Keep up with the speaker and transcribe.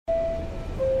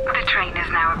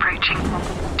now approaching.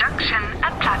 Junction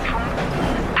at platform.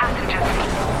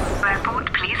 Passengers,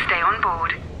 airport, please stay on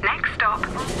board. Next stop,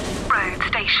 road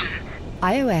station.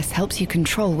 iOS helps you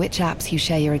control which apps you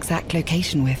share your exact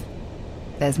location with.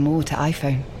 There's more to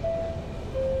iPhone.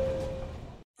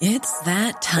 It's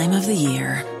that time of the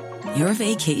year. Your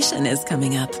vacation is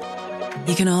coming up.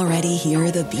 You can already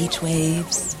hear the beach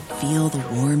waves, feel the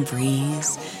warm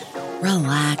breeze,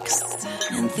 relax,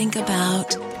 and think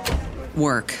about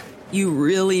work. You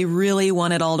really, really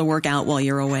want it all to work out while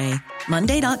you're away.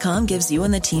 Monday.com gives you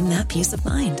and the team that peace of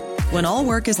mind. When all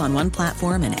work is on one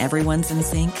platform and everyone's in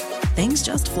sync, things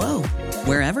just flow.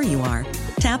 Wherever you are,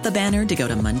 tap the banner to go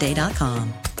to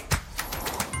Monday.com.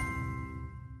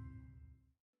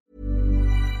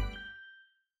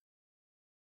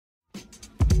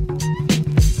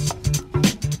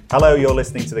 Hello, you're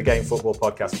listening to the Game Football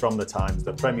Podcast from The Times.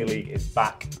 The Premier League is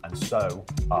back, and so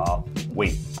are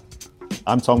we.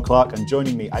 I'm Tom Clark, and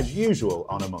joining me, as usual,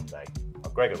 on a Monday are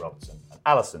Gregor Robertson and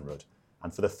Alison Rudd.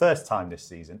 And for the first time this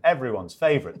season, everyone's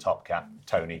favourite top cat,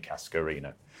 Tony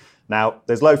Cascarino. Now,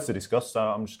 there's loads to discuss, so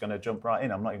I'm just going to jump right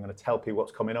in. I'm not even going to tell people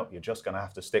what's coming up. You're just going to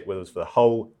have to stick with us for the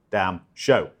whole damn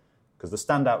show. Because the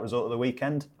standout result of the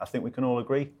weekend, I think we can all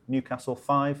agree, Newcastle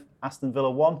 5, Aston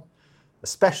Villa 1.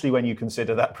 Especially when you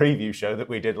consider that preview show that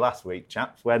we did last week,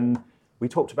 chaps, when we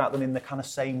talked about them in the kind of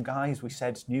same guise. We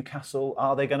said, Newcastle,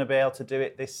 are they going to be able to do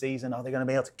it this season? Are they going to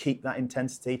be able to keep that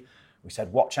intensity? We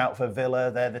said, watch out for Villa.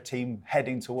 They're the team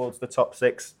heading towards the top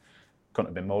six. Couldn't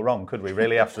have been more wrong, could we,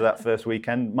 really, after that first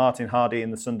weekend? Martin Hardy in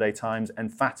the Sunday Times,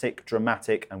 emphatic,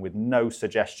 dramatic, and with no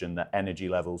suggestion that energy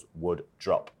levels would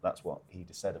drop. That's what he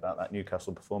said about that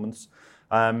Newcastle performance.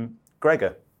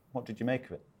 Gregor, what did you make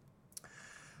of it?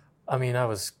 I mean, I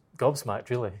was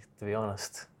gobsmacked, really, to be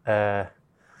honest.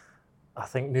 I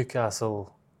think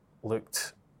Newcastle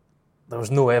looked... There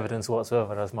was no evidence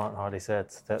whatsoever, as Martin Hardy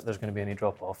said, that there's going to be any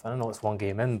drop-off. I know it's one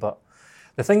game in, but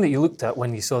the thing that you looked at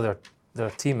when you saw their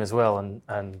team as well and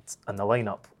the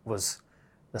lineup was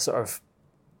the sort of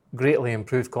greatly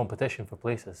improved competition for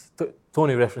places.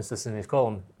 Tony referenced this in his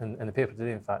column in the paper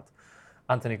today, in fact.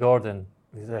 Anthony Gordon,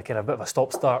 he's like in a bit of a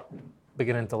stop-start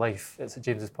beginning to life at St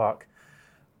James's Park,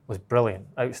 was brilliant,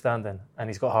 outstanding, and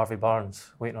he's got Harvey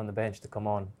Barnes waiting on the bench to come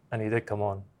on, and he did come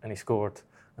on, and he scored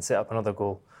and set up another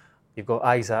goal. You've got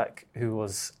Isaac, who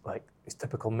was like his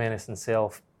typical menace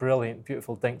himself, brilliant,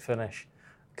 beautiful dink finish.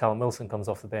 Callum Wilson comes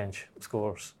off the bench,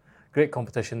 scores. Great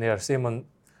competition there. Same on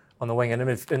the wing, and in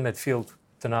midfield,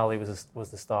 Tonali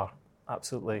was the star,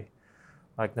 absolutely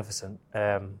magnificent.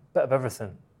 Bit of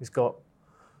everything. He's got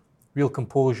real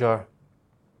composure.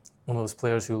 One of those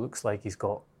players who looks like he's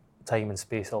got time and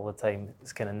space all the time.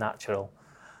 It's kind of natural,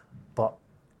 but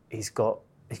he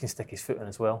can stick his foot in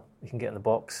as well. He can get in the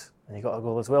box, and he got a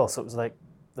goal as well. So it was like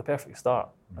the perfect start.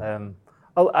 I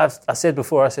said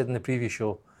in the preview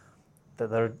show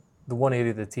that the one area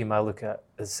of the team I look at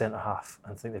is centre half,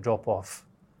 and I think the drop off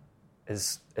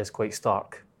is quite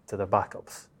stark to their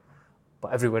backups.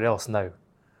 But everywhere else now,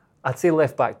 I'd say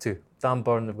left back too. Dan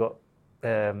Burn, they've got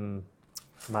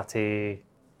Matty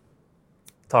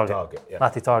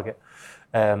Target.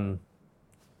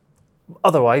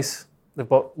 Otherwise, they've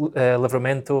got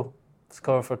Livramento to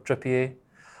cover for Trippier.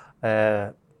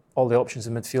 All the options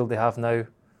in midfield they have now,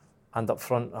 and up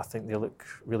front, I think they look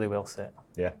really well set.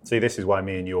 Yeah. See, this is why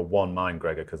me and you are one mind,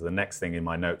 Gregor, because the next thing in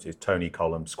my notes is Tony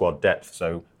column, squad depth.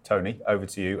 So, Tony, over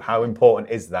to you. How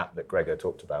important is that Gregor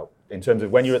talked about in terms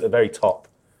of when you're at the very top?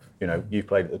 You know, you've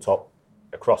played at the top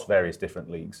across various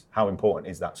different leagues. How important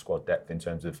is that squad depth in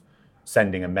terms of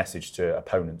sending a message to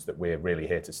opponents that we're really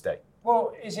here to stay?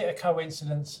 Well, is it a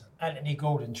coincidence Anthony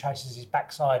Gordon chases his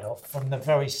backside off from the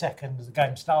very second the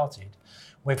game started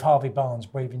with Harvey Barnes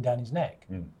breathing down his neck?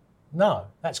 No,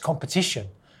 that's competition.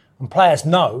 And players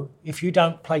know if you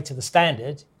don't play to the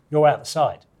standard, you're out the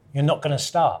side. You're not going to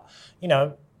start. You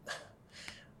know,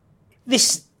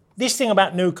 this thing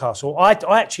about Newcastle, I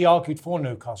actually argued for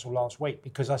Newcastle last week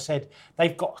because I said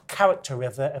they've got a character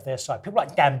of their side. People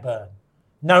like Dan Burn.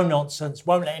 No nonsense,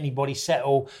 won't let anybody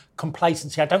settle,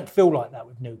 complacency. I don't feel like that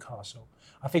with Newcastle.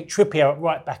 I think Trippier at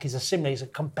right back is he's a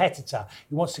competitor.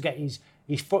 He wants to get his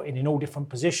foot in all different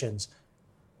positions.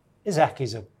 Isaac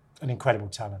is an incredible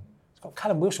talent. He's got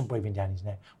Callum Wilson breathing down his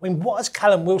neck. I mean, what has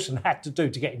Callum Wilson had to do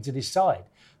to get into this side?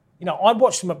 You know, I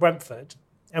watched them at Brentford,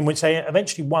 and when they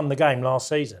eventually won the game last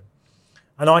season,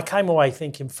 and I came away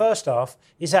thinking, first half,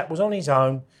 Isaac was on his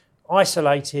own,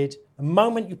 isolated. The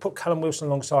moment you put Callum Wilson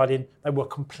alongside him, they were a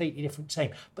completely different team.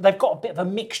 But they've got a bit of a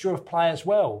mixture of play as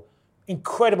well.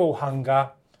 Incredible hunger.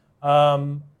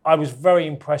 I was very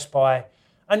impressed by,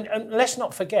 And let's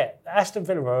not forget, Aston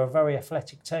Villa are a very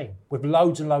athletic team with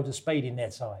loads and loads of speed in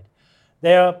their side.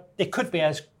 There could be,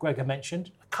 as Gregor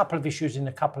mentioned, a couple of issues in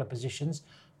a couple of positions.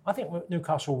 I think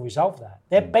Newcastle will resolve that.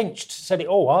 They're benched, said it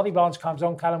all. Harvey Barnes comes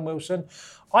on, Callum Wilson.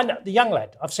 I know the young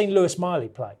lad. I've seen Lewis Miley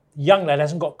play. The young lad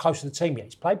hasn't got close to the team yet.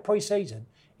 He's played pre-season.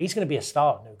 He's going to be a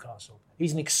star at Newcastle.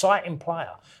 He's an exciting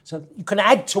player. So you can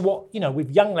add to what,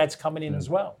 with young lads coming in as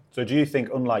well. So do you think,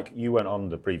 unlike you weren't on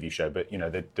the preview show, but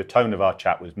the tone of our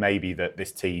chat was maybe that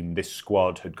this team, this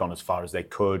squad had gone as far as they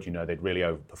could, they'd really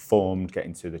overperformed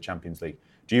getting to the Champions League.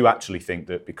 Do you actually think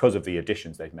that because of the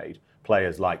additions they've made,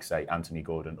 players like, say, Anthony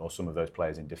Gordon or some of those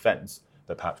players in defence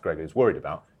that perhaps Gregor is worried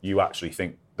about, you actually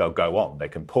think they'll go on, they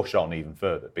can push on even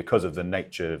further because of the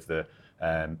nature of the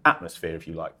atmosphere, if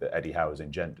you like, that Eddie Howe has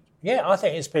engendered? Yeah, I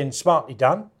think it's been smartly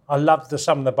done. I love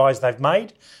some of the buys they've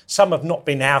made. Some have not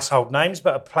been household names,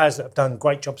 but are players that have done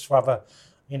great jobs for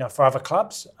other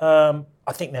clubs. I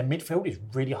think their midfield is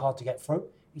really hard to get through.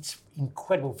 It's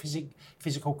incredible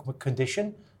physical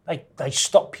condition. They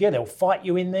stop you. They'll fight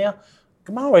you in there.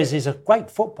 Guimaraes is a great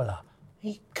footballer.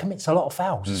 He commits a lot of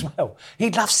fouls as well.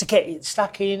 He loves to get it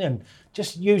stuck in and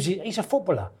just use it. He's a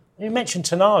footballer. You mentioned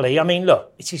Tonali. I mean,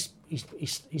 look, it's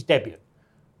his debut.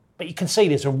 But you can see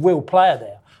there's a real player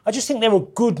there. I just think they're a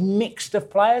good mix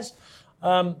of players.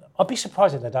 I'd be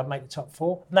surprised if they don't make the top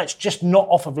four. And that's just not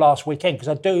off of last weekend,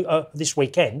 because this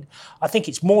weekend, I think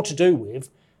it's more to do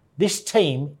with this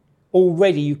team.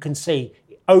 Already you can see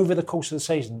over the course of the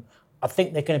season, I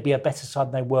think they're going to be a better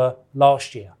side than they were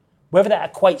last year. Whether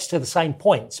that equates to the same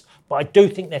points, but I do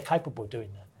think they're capable of doing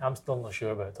that. I'm still not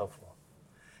sure about top four.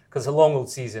 Because a long old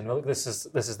season. Look, this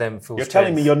is them full. You're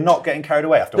telling me you're not getting carried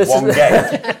away after one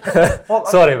game? Well,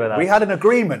 sorry about that. We had an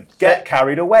agreement. Get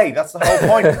carried away. That's the whole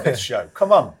point of this show.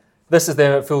 Come on. This is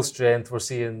them at full strength. We're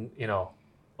seeing,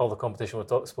 all the competition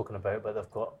we've spoken about, but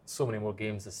they've got so many more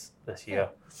games this year,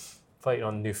 fighting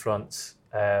on new fronts.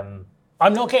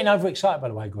 I'm not getting overexcited, by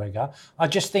the way, Gregor. I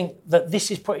just think that this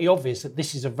is pretty obvious that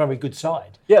this is a very good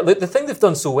side. Yeah, the thing they've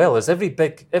done so well is every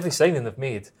signing they've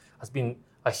made has been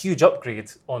a huge upgrade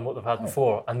on what they've had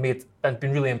before and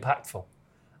been really impactful.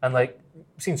 And we've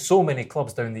seen so many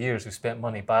clubs down the years who spent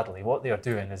money badly. What they are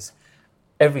doing is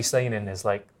every signing is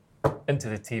into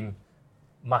the team,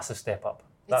 massive step up.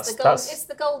 It's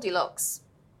the Goldilocks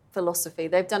philosophy.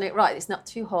 They've done it right. It's not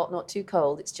too hot, not too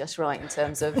cold. It's just right in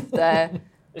terms of their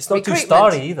It's not too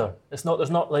starry either. There's not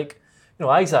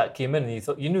Isaac came in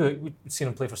and you knew we'd seen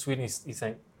him play for Sweden. You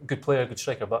think good player, good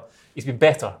striker, but he's been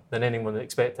better than anyone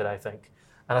expected, I think.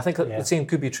 And I think the same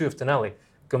could be true of Tonali.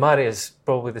 Guimaraes is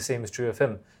probably the same is true of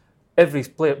him. Every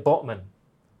player, Botman,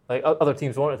 other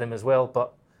teams wanted him as well,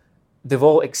 but they've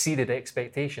all exceeded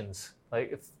expectations.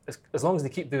 As long as they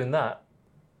keep doing that.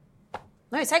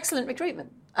 No, it's excellent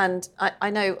recruitment. And I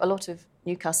know a lot of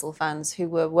Newcastle fans who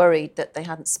were worried that they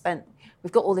hadn't spent.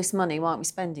 We've got all this money, why aren't we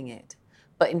spending it?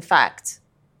 But in fact,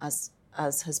 as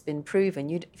has been proven,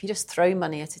 if you just throw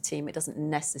money at a team, it doesn't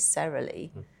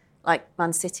necessarily... Like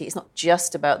Man City, it's not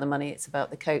just about the money, it's about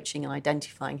the coaching and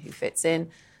identifying who fits in.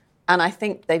 And I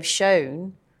think they've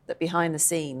shown that behind the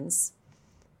scenes,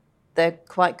 they're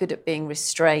quite good at being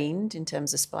restrained in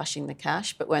terms of splashing the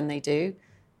cash, but when they do,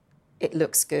 it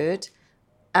looks good.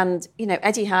 And,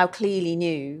 Eddie Howe clearly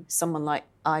knew someone like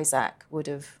Isaac would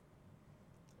have...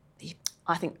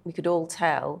 I think we could all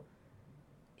tell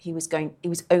he was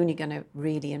only going to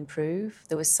really improve.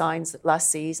 There were signs that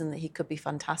last season that he could be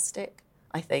fantastic,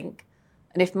 I think.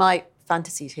 And if my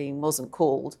fantasy team wasn't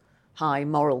called High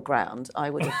Moral Ground,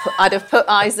 I'd have put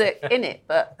Isaac in it,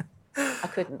 but I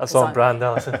couldn't. That's on brand,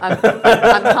 Alison. I'm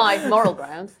High Moral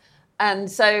Ground.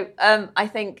 And so I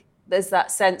think there's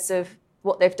that sense of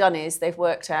what they've done is they've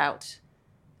worked out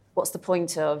what's the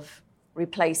point of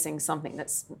replacing something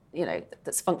that's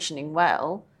functioning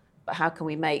well, but how can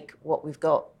we make what we've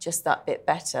got just that bit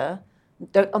better?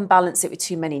 Don't unbalance it with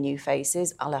too many new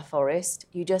faces, a la Forest.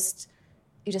 You just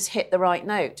hit the right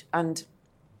note. And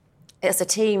as a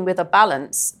team with a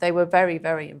balance, they were very,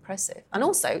 very impressive. And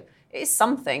also, it is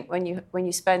something when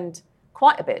you spend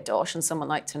quite a bit of dosh on someone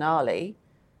like Tonali,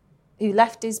 who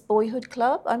left his boyhood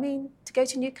club. I mean, to go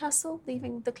to Newcastle,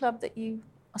 leaving the club that you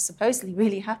are supposedly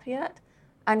really happy at,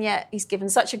 and yet he's given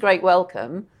such a great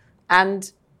welcome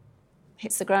and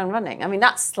hits the ground running. I mean,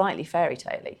 that's slightly fairy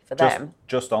tale-y for them.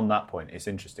 Just on that point, it's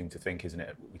interesting to think, isn't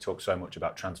it? We talk so much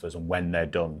about transfers and when they're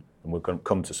done, and we're going to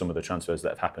come to some of the transfers that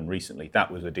have happened recently.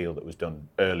 That was a deal that was done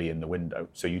early in the window.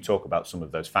 So you talk about some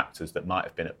of those factors that might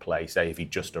have been at play, say if he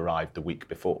just arrived the week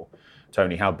before.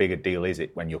 Tony, how big a deal is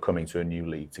it when you're coming to a new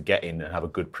league to get in and have a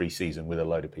good pre-season with a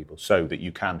load of people so that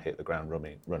you can hit the ground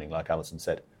running like Alison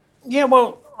said? Yeah,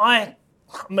 well, I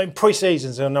I mean,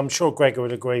 pre-seasons, and I'm sure Gregor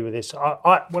would agree with this.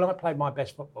 When I played my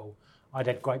best football, I'd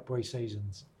had great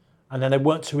pre-seasons, and then they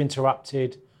weren't too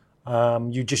interrupted.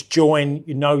 You just join,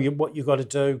 what you've got to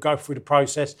do, go through the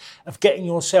process of getting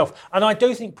yourself. And I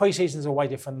do think pre-seasons are way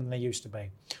different than they used to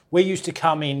be. We used to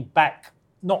come in back,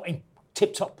 not in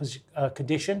tip-top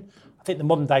condition. I think the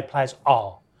modern-day players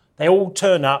are. They all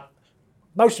turn up,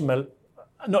 most of them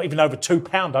are not even over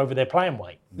 £2 over their playing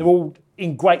weight. They're all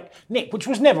in great nick, which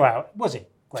was never out, was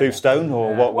it? 2 stone,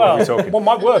 or what are we talking? Well,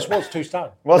 my worst was 2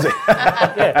 stone. Was it?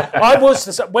 Yeah, I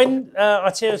was. When I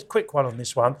tell you a quick one on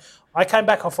this one, I came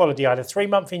back off holiday. I had a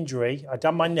 3-month injury. I'd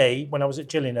done my knee when I was at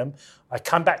Gillingham. I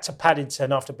came back to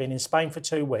Paddington after being in Spain for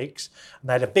 2 weeks, and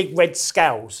they had a big red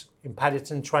scales in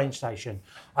Paddington train station.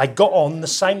 I got on the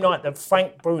same night that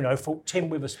Frank Bruno fought Tim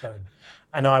Witherspoon,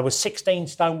 and I was 16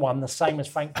 stone 1, the same as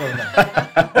Frank Bruno.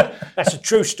 That's a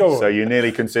true story. So you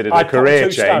nearly considered a career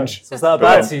change. So was that a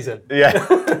bad season? Yeah.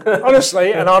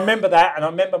 Honestly, and I remember that, and I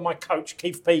remember my coach,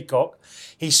 Keith Peacock,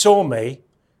 he saw me,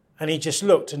 and he just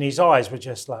looked, and his eyes were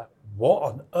just like, what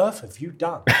on earth have you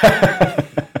done?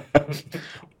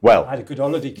 Well, I had a good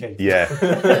holiday, Keith.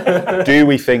 Yeah. Do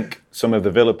we think some of the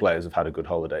Villa players have had a good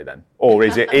holiday then? Or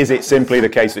is it simply the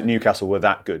case that Newcastle were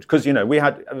that good? Because,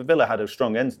 Villa had a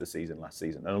strong end to the season last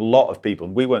season, and a lot of people,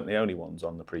 and we weren't the only ones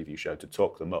on the preview show to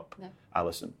talk them up, no.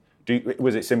 Alison.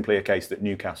 Was it simply a case that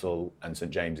Newcastle and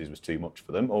St James's was too much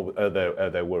for them, or are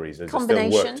there worries? Is there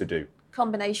still work to do?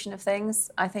 Combination of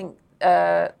things. I think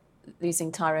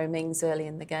losing Tyrone Mings early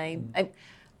in the game.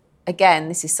 Again,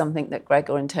 this is something that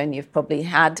Gregor and Tony have probably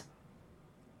had,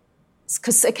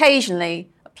 because occasionally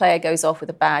a player goes off with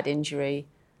a bad injury,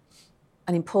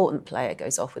 an important player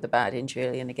goes off with a bad injury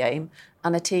early in the game,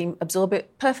 and a team absorb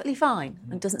it perfectly fine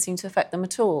and doesn't seem to affect them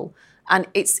at all. And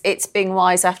it's being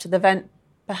wise after the event,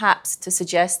 perhaps, to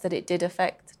suggest that it did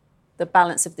affect the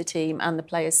balance of the team and the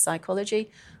players' psychology.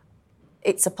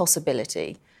 It's a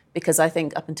possibility, because I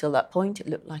think up until that point it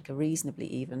looked like a reasonably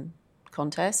even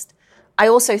contest. I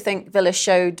also think Villa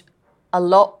showed a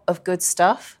lot of good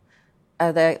stuff.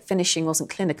 Their finishing wasn't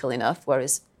clinical enough,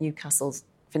 whereas Newcastle's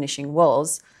finishing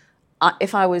was.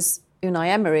 If I was Unai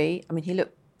Emery, he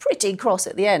looked pretty cross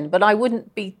at the end, but I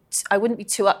wouldn't be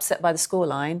too upset by the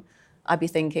scoreline. I'd be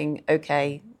thinking,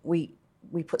 okay, we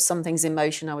put some things in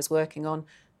motion I was working on.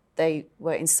 They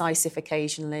were incisive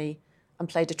occasionally and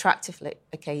played attractively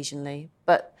occasionally.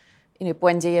 But,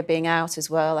 Buendia being out as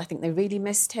well, I think they really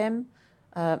missed him.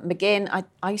 McGinn,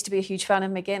 I used to be a huge fan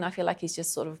of McGinn. I feel like he's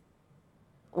just sort of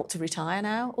ought to retire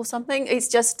now or something. It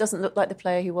just doesn't look like the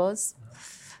player he was.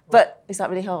 But is that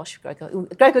really harsh, Gregor?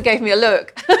 Gregor gave me a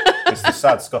look. It's the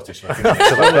sad Scottish look.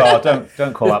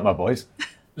 Don't call out my boys.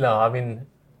 No,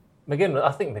 McGinn.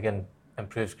 I think McGinn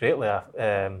improved greatly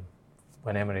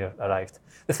when Emery arrived.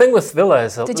 The thing with Villa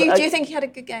is... Do you think he had a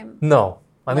good game? No.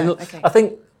 Okay. I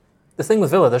think the thing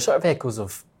with Villa, there's sort of echoes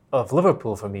of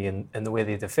Liverpool for me in the way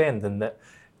they defend, and that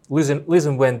losing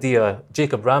Buendia,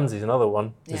 Jacob Ramsey's another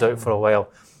one who's out for a while.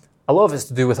 A lot of it's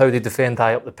to do with how they defend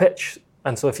high up the pitch,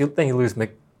 and so if you lose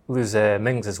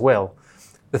Mings as well,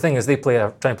 the thing is they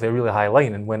try and play a really high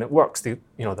line, and when it works, they're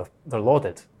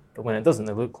lauded, but when it doesn't,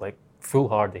 they look like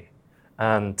foolhardy,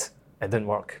 and it didn't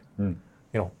work.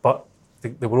 But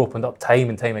they were opened up time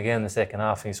and time again in the second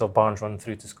half, and you saw Barnes run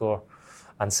through to score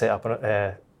and set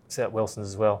up Wilson's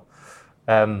as well.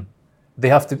 They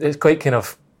have to. It's quite kind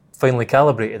of finely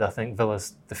calibrated, I think,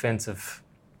 Villa's defensive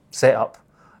setup,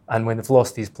 and when they've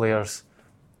lost these players,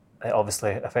 it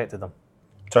obviously affected them.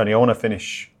 Tony, I want to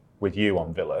finish with you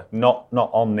on Villa, not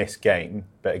on this game,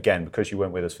 but again because you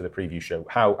weren't with us for the preview show.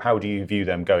 How do you view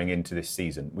them going into this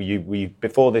season? Were you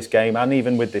before this game, and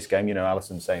even with this game?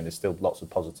 Alison's saying there's still lots of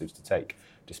positives to take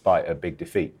despite a big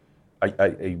defeat.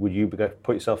 Would you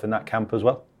put yourself in that camp as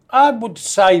well? I would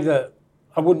say that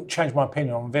I wouldn't change my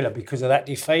opinion on Villa because of that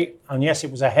defeat. And yes, it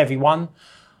was a heavy one.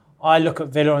 I look at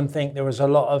Villa and think there was a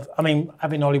lot of...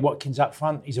 having Ollie Watkins up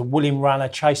front, he's a willing runner,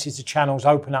 chases the channels,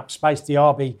 open up space.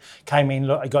 Diaby came in,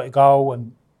 he got a goal,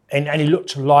 and he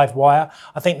looked a live wire.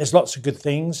 I think there's lots of good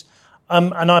things.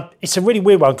 It's a really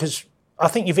weird one because I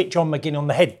think you've hit John McGinn on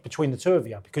the head between the two of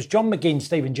you, because John McGinn,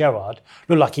 Steven Gerrard,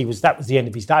 looked like that was the end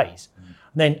of his days. And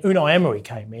then Unai Emery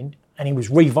came in and he was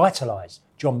revitalised,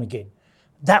 John McGinn.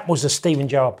 That was a Steven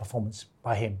Gerrard performance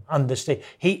by him.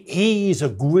 He is a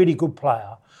really good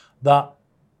player that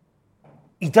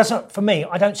he doesn't, for me,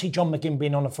 I don't see John McGinn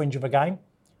being on the fringe of a game,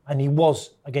 and he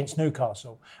was against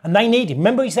Newcastle. And they need him.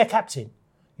 Remember, he's their captain.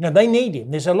 They need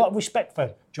him. There's a lot of respect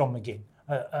for John McGinn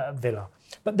at Villa.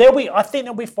 But I think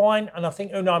they'll be fine, and I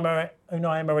think Unai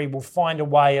Emery will find a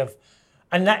way of,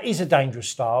 and that is a dangerous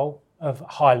style of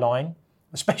high line.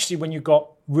 especially when you've got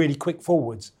really quick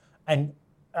forwards. And,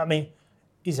 I mean,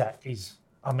 he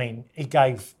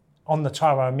gave, on the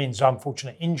Tyrone Mings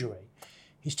unfortunate injury,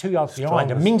 he's 2 yards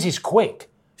behind, and Mings is quick.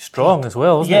 Strong as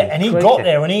well, isn't he? Yeah, and he got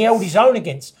there and he held his own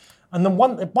against. And then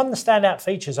one of the standout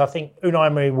features I think Unai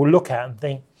Emery will look at and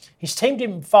think, his team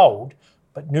didn't fold,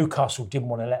 but Newcastle didn't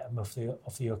want to let them off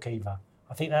the Urquiza.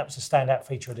 I think that was a standout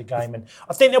feature of the game. And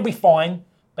I think they'll be fine,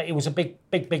 but it was a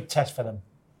big test for them.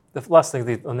 The last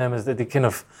thing on them is that they kind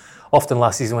of, often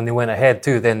last season when they went ahead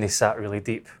too, then they sat really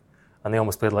deep and they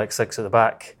almost played like 6 at the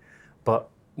back. But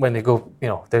when they go,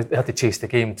 they had to chase the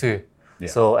game too. Yeah.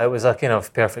 So it was a kind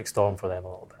of perfect storm for them a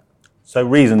little bit. So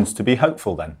reasons to be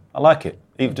hopeful then. I like it.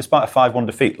 Even despite a 5-1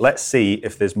 defeat, let's see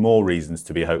if there's more reasons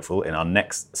to be hopeful in our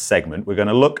next segment. We're going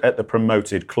to look at the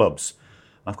promoted clubs.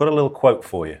 I've got a little quote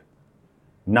for you.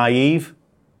 Naive,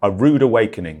 a rude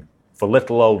awakening. For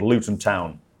little old Luton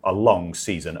Town, a long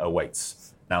season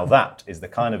awaits. Now that is the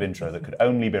kind of intro that could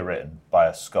only be written by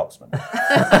a Scotsman.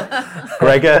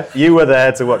 Gregor, you were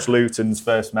there to watch Luton's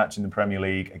first match in the Premier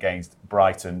League against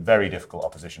Brighton. Very difficult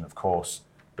opposition, of course.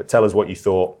 But tell us what you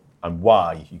thought and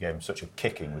why you gave him such a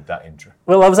kicking with that intro.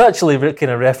 Well, I was actually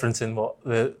kind of referencing what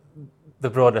the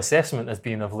broad assessment has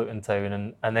been of Luton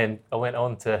Town, and then I went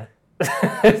on to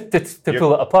to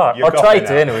pull it apart, or try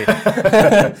to anyway.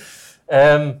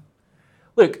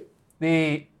 Look,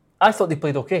 I thought they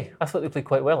played okay. I thought they played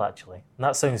quite well, actually. And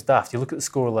that sounds daft. You look at the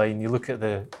scoreline, you look at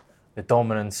the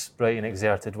dominance Brighton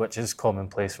exerted, which is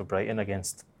commonplace for Brighton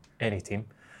against any team,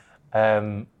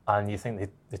 and you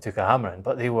think they took a hammering,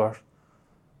 but they were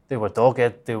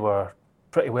dogged, they were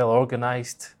pretty well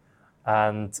organised,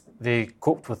 and they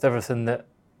coped with everything that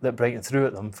Brighton threw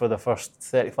at them for the first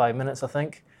 35 minutes, I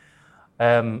think.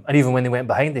 And even when they went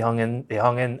behind, they hung in,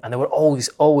 and they were always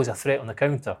a threat on the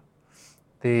counter.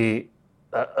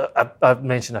 I've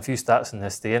mentioned a few stats in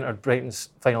this. They entered Brighton's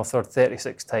final third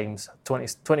 36 times,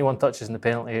 21 touches in the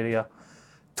penalty area,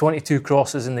 22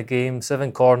 crosses in the game,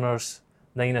 7 corners,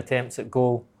 9 attempts at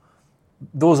goal.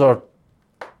 Those are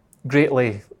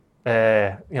greatly,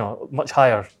 much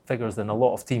higher figures than a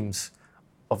lot of teams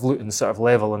of Luton's sort of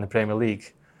level in the Premier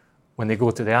League when they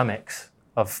go to the Amex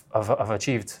have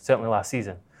achieved, certainly last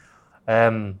season.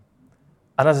 And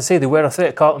as I say, they were a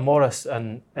threat. Carlton Morris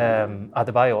and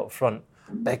Adebayo up front,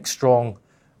 big, strong,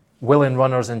 willing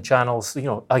runners in channels.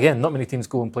 Again, not many teams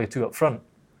go and play 2 up front.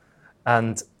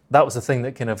 And that was the thing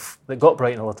that that got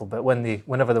Brighton a little bit.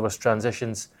 Whenever there was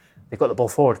transitions, they got the ball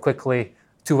forward quickly.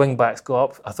 2 wing-backs go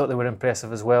up. I thought they were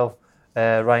impressive as well.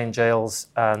 Ryan Giles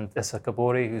and Issa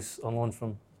Kabori, who's on loan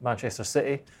from Manchester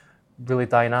City. Really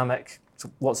dynamic.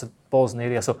 Lots of balls in the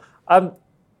area. So I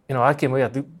came away.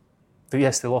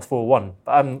 Yes, they lost 4-1,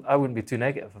 but I wouldn't be too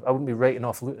negative. I wouldn't be writing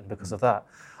off Luton because of that.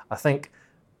 I think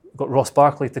we've got Ross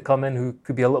Barkley to come in, who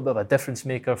could be a little bit of a difference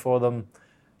maker for them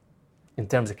in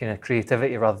terms of kind of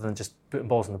creativity rather than just putting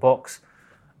balls in the box.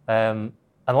 And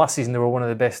last season they were had one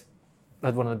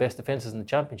of the best defences in the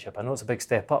Championship. I know it's a big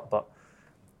step up, but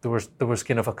there was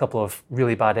kind of a couple of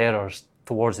really bad errors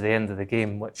towards the end of the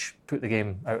game which put the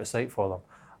game out of sight for them.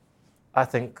 I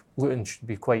think Luton should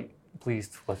be quite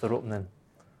pleased with their opening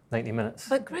 90 minutes.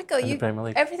 But Gregor,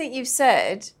 everything you've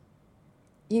said,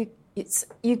 you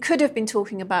could have been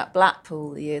talking about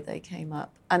Blackpool the year they came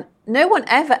up, and no one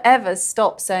ever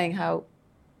stopped saying how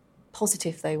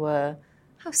positive they were,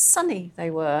 how sunny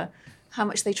they were, how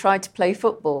much they tried to play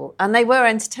football, and they were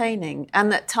entertaining.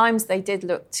 And at times they did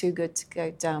look too good to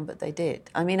go down, but they did.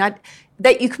 I mean,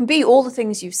 that you can be all the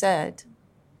things you've said,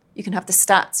 you can have the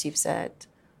stats you've said,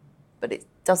 but it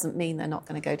doesn't mean they're not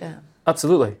going to go down.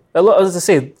 Absolutely. As I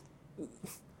say,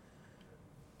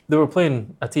 they were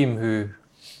playing a team who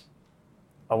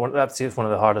I want to say it's one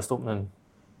of the hardest opening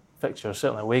fixtures,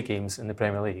 certainly away games in the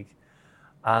Premier League.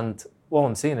 And what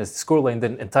I'm saying is the scoreline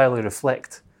didn't entirely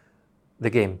reflect the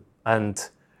game. And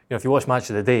if you watch Match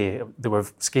of the Day, they were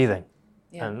scathing.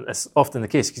 Yeah. And it's often the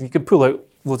case, because you could pull out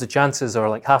loads of chances or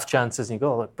like half chances and you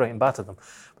go, look, Brighton battered them.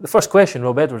 But the first question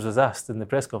Rob Edwards was asked in the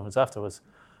press conference afterwards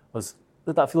was,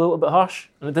 did that feel a little bit harsh?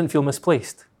 And it didn't feel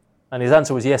misplaced. And his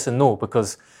answer was yes and no,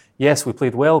 because yes, we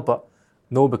played well, but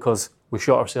no, because we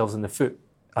shot ourselves in the foot,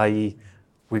 i.e.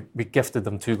 we gifted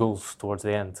them 2 goals towards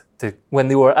the end. When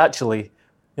they were actually,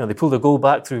 they pulled a goal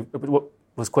back through what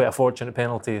was quite a fortunate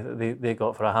penalty that they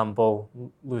got for a handball.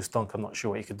 Lewis Dunk, I'm not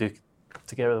sure what he could do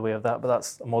to get out of the way of that, but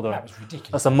that's a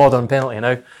modern penalty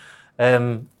now.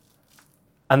 And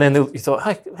then you thought,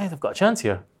 hey, they've got a chance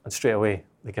here. And straight away,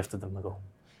 they gifted them the goal.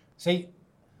 See,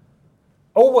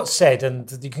 all what's said,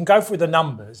 and you can go through the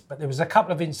numbers, but there was a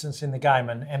couple of instances in the game,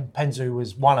 and Penzu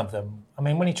was one of them. I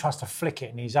mean, when he tries to flick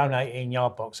it in his own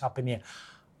 18-yard box up in the air,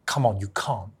 come on, you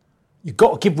can't. you've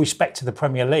got to give respect to the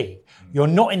Premier League. You're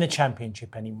not in the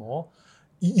Championship anymore.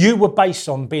 You were based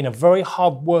on being a very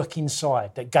hard-working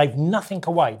side that gave nothing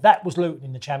away. That was Luton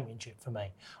in the Championship for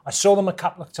me. I saw them a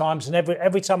couple of times, and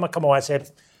every time I come away, I said,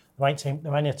 there ain't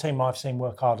a team I've seen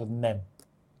work harder than them.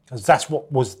 Because that's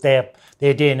what was their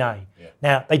DNA. Yeah.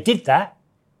 Now, they did that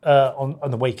on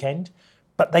the weekend,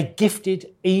 but they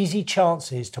gifted easy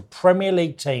chances to Premier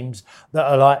League teams that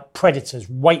are like predators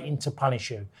waiting to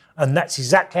punish you. And that's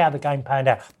exactly how the game panned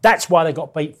out. That's why they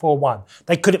got beat 4-1.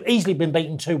 They could have easily been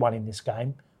beaten 2-1 in this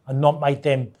game and not made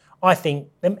them, I think,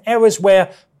 them errors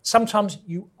where sometimes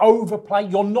you overplay.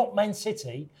 You're not Man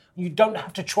City. You don't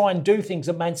have to try and do things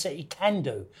that Man City can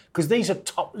do because these are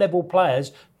top-level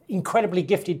players, incredibly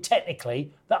gifted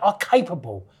technically, that are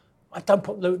capable. I don't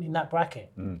put Luton in that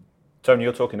bracket. Tony,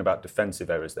 you're talking about defensive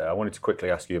errors there. I wanted to quickly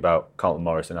ask you about Carlton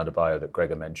Morris and Adebayo that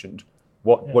Gregor mentioned.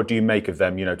 What do you make of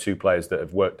them, two players that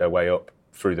have worked their way up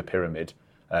through the pyramid,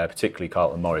 particularly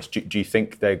Carlton Morris? Do you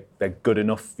think they're good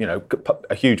enough?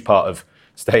 A huge part of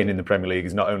staying in the Premier League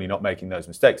is not only not making those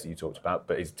mistakes that you talked about,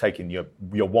 but is taking your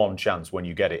one chance when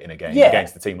you get it in a game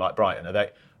against a team like Brighton.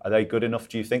 Are they good enough,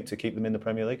 do you think, to keep them in the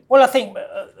Premier League? Well, I think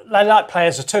they like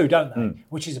players too, don't they?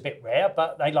 Which is a bit rare,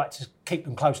 but they like to keep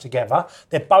them close together.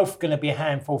 They're both going to be a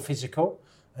handful physical.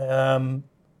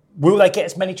 Will they get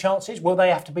as many chances? Will they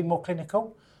have to be more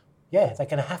clinical? Yeah, they're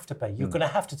going to have to be. You're going to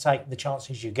have to take the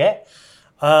chances you get.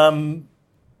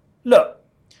 Look,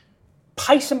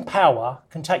 pace and power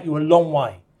can take you a long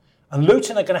way. And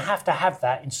Luton are going to have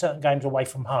that in certain games away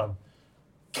from home.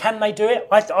 Can they do it?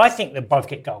 I think they'll both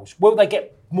get goals. Will they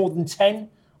get more than 10?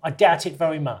 I doubt it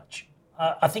very much.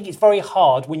 I think it's very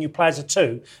hard when you play as a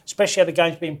two, especially at the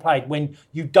games being played, when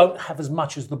you don't have as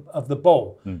much of the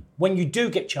ball. When you do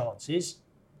get chances,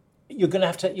 you're going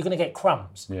to get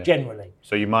crumbs generally.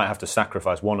 So you might have to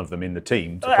sacrifice one of them in the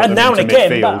team to put them into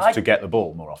midfield to get the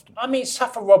ball more often. I mean,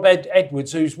 suffer Rob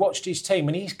Edwards, who's watched his team,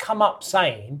 and he's come up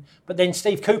saying, but then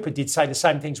Steve Cooper did say the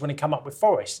same things when he came up with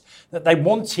Forest, that they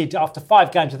wanted, after 5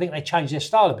 games, I think they changed their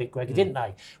style a bit, Greg, didn't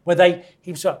they? Where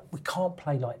he was like, we can't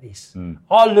play like this.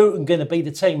 Are Luton going to be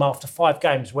the team after 5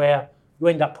 games where you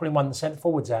end up pulling one of the centre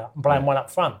forwards out and playing one up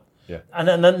front? Yeah.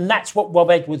 And that's what Rob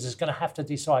Edwards is going to have to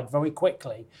decide very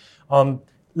quickly.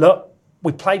 Look,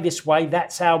 we play this way.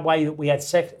 That's our way that we had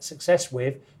success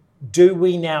with. Do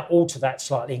we now alter that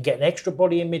slightly and get an extra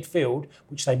body in midfield,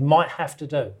 which they might have to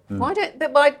do?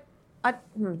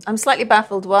 I'm slightly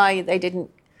baffled why they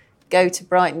didn't go to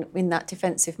Brighton in that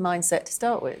defensive mindset to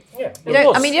start with. Yeah, you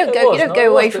don't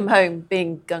go away from home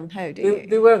being gung ho, do you?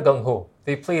 They weren't gung ho.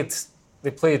 They played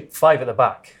 5 at the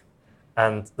back,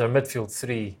 and their midfield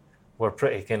 3 were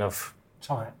pretty kind of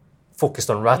tight,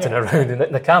 focused on ratting around. And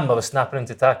Nakamba was snapping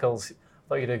into tackles.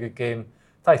 Thought he had a good game.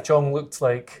 Tai Chong looked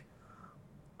like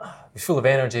he was full of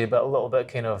energy, but a little bit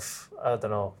kind of, I don't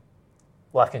know,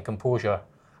 lacking composure.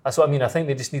 That's what I mean. I think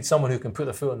they just need someone who can put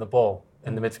their foot on the ball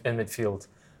in midfield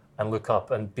and look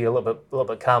up and be a little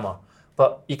bit calmer.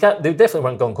 But you can't. They definitely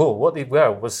weren't gung ho. What they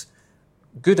were was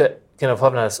good at kind of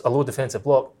having a low defensive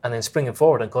block and then springing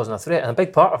forward and causing a threat. And a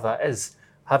big part of that is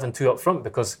having 2 up front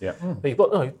because you've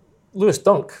got Lewis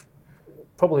Dunk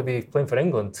probably be playing for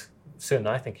England soon.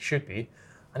 I think he should be.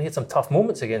 And he had some tough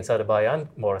moments against Adebayo and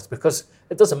Morris because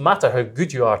it doesn't matter how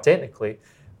good you are technically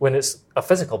when it's a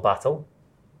physical battle.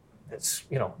 It's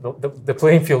the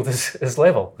playing field is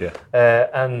level. Yeah.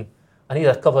 And he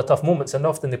had a couple of tough moments, and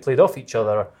often they played off each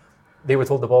other. They would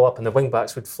hold the ball up, and the wing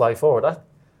backs would fly forward.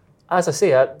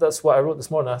 That's what I wrote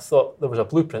this morning. I thought there was a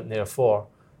blueprint there for.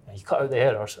 You cut out the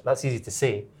errors. That's easy to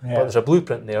say, but there's a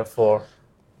blueprint there for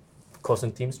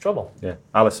causing teams trouble. Yeah.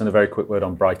 Alison, a very quick word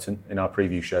on Brighton. In our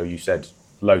preview show, you said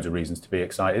loads of reasons to be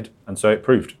excited, and so it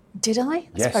proved. Did I?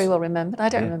 That's very well remembered. I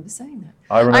don't remember saying that.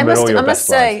 I remember all your best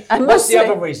lines. What's the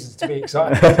other reasons to be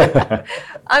excited?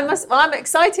 I'm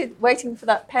excited waiting for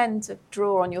that pen to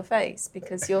draw on your face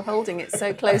because you're holding it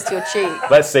so close to your cheek.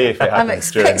 Let's see if it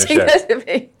happens during the show. I'm expecting there to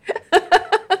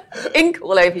be ink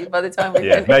all over you by the time we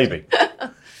finish. Maybe.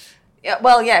 Yeah,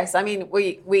 well, yes. I mean,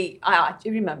 I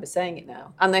do remember saying it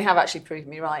now. And they have actually proved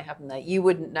me right, haven't they? You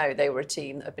wouldn't know they were a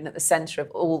team that have been at the centre of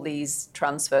all these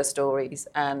transfer stories.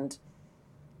 And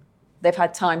they've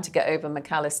had time to get over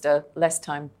McAllister, less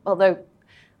time. Although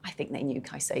I think they knew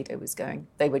Caicedo was going.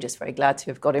 They were just very glad to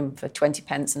have got him for 20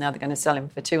 pence and now they're going to sell him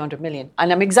for 200 million.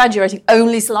 And I'm exaggerating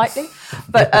only slightly.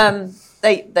 But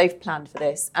they've planned for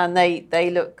this. And they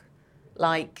look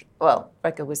like, well,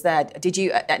 Gregor was there. Did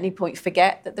you at any point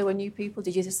forget that there were new people?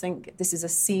 Did you just think this is a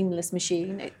seamless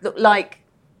machine? It looked like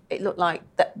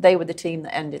that they were the team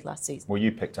that ended last season. Well,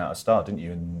 you picked out a star, didn't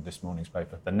you, in this morning's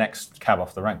paper? The next cab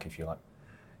off the rank, if you like.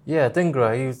 Yeah,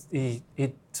 Dingra,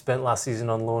 he spent last season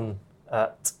on loan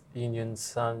at Union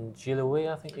San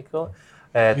Giloe, I think you call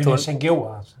it. Union St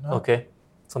Gilwars. No? Okay.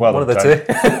 Well one of the done,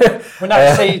 two. Well,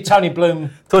 no, see, Tony Bloom.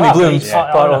 Tony Bloom's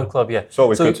Yeah. part on club, yeah. It's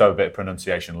always good to have a bit of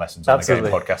pronunciation lessons on the game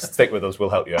Absolutely. podcast. Stick with us, we'll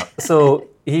help you out. So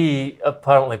he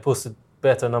apparently posted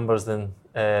better numbers than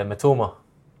Mitoma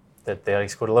did there. He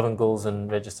scored 11 goals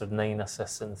and registered 9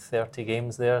 assists in 30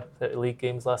 games there, 30 league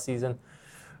games last season.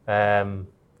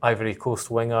 Ivory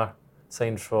Coast winger,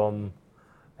 signed from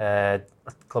a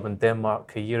club in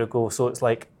Denmark a year ago. So it's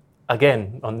like,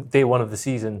 again, on day one of the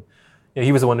season,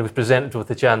 he was the one who was presented with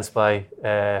the chance by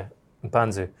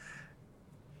Mpanzu.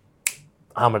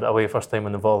 Hammered it away first time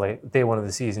on the volley. Day one of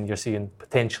the season, you're seeing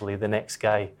potentially the next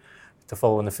guy to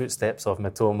follow in the footsteps of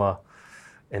Mitoma,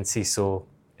 Enciso,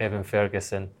 Evan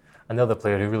Ferguson. And the other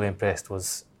player who really impressed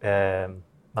was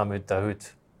Mahmoud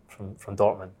Dahoud from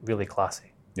Dortmund. Really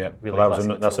classy. Yeah, Really well, classy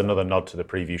that's midfielder. another nod to the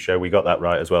preview show. We got that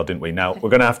right as well, didn't we? Now, we're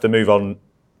going to have to move on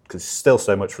because there's still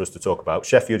so much for us to talk about.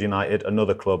 Sheffield United,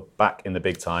 another club back in the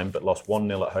big time, but lost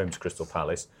 1-0 at home to Crystal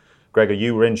Palace. Gregor,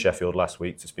 you were in Sheffield last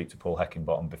week to speak to Paul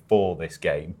Heckingbottom before this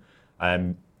game.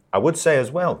 I would say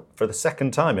as well, for the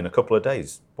second time in a couple of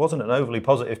days, wasn't an overly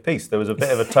positive piece. There was a bit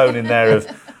of a tone in there of,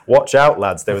 watch out,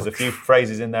 lads. There was a few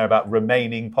phrases in there about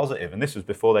remaining positive, and this was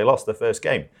before they lost their first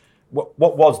game.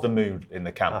 What was the mood in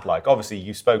the camp like? Obviously,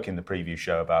 you spoke in the preview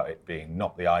show about it being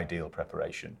not the ideal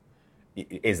preparation.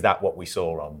 Is that what we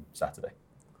saw on Saturday?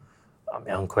 I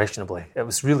mean, unquestionably. It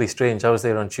was really strange. I was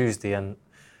there on Tuesday and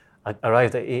I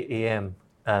arrived at 8 a.m.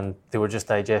 and they were just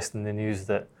digesting the news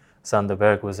that Sander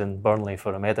Berg was in Burnley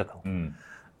for a medical. And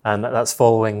that's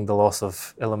following the loss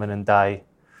of Iliman and Dye.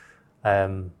 I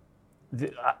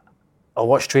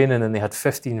watched training and they had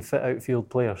 15 fit outfield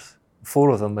players.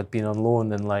 4 of them had been on loan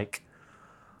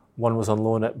one was on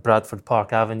loan at Bradford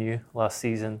Park Avenue last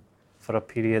season for a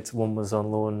period. One was on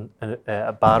loan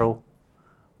at Barrow.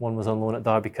 One was on loan at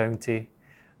Derby County.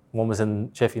 One was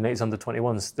in Sheffield United's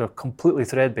under-21s. They're completely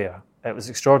threadbare. It was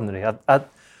extraordinary.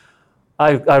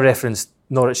 I referenced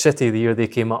Norwich City the year they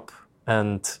came up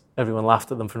and everyone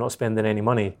laughed at them for not spending any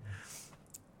money.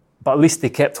 But at least they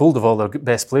kept hold of all their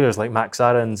best players like Max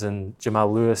Aarons and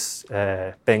Jamal Lewis,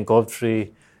 Ben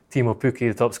Godfrey, Timo Pukki,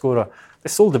 the top scorer. They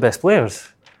sold the best players.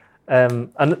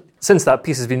 And since that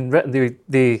piece has been written,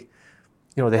 they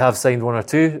have signed 1 or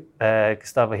 2.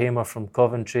 Gustavo Hamer from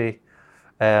Coventry,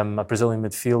 a Brazilian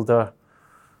midfielder,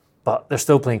 but they're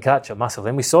still playing catch-up massively.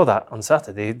 And we saw that on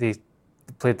Saturday. They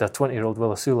played their 20-year-old Will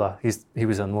Asula. He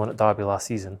was on loan at Derby last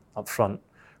season up front.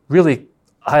 Really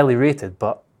highly rated,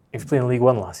 but if you're playing League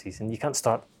One last season, you can't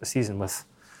start the season with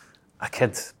a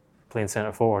kid playing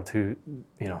centre forward who,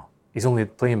 he's only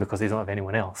playing because they don't have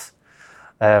anyone else.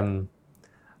 And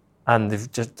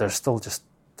they're still just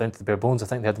down to the bare bones. I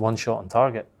think they had 1 shot on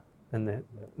target in their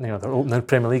opening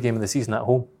Premier League game of the season at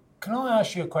home. Can I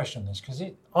ask you a question on this? Because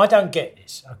I don't get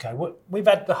this. Okay, we've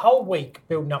had the whole week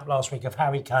building up last week of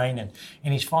Harry Kane and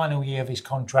in his final year of his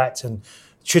contract, and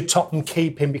should Tottenham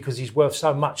keep him because he's worth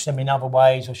so much to them in other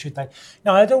ways, or should they?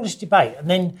 No, I had all this debate, and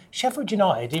then Sheffield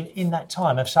United in that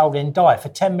time have sold Ndiaye for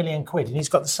 10 million quid, and he's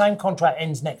got the same contract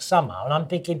ends next summer, and I'm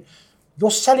thinking, you're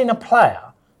selling a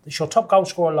player that's your top goal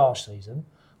scorer last season,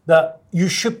 that you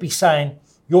should be saying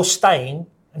you're staying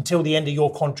until the end of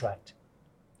your contract.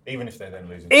 Even if they're then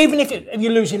losing. Even if you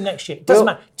lose him next year. It doesn't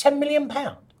matter. £10 million.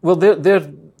 Well,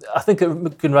 they're I think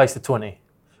it can rise to 20.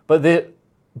 But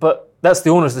that's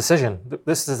the owner's decision.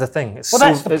 This is the thing. That's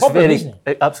the problem, isn't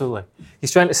it? Absolutely.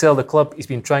 He's trying to sell the club. He's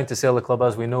been trying to sell the club,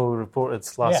 as we know, reported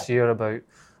last year about a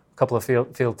couple of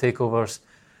failed takeovers.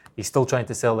 He's still trying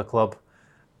to sell the club.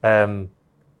 But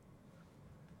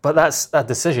that's a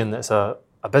decision that's a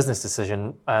business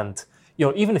decision. And,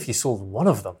 even if you sold one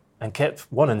of them and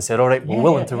kept one and said, all right, we're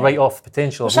willing to write off the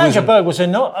potential of losing. Berg was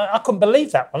I couldn't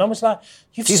believe that one. I was like,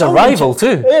 he's a rival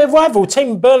too. A rival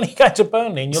team, Burnley, going to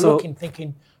Burnley, and you're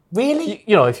thinking, really?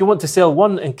 If you want to sell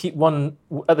one and keep one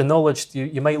at the knowledge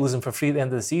you might lose them for free at the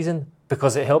end of the season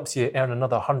because it helps you earn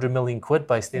another 100 million quid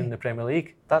by staying in the Premier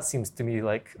League, that seems to me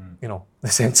like, the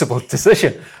sensible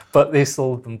decision. But they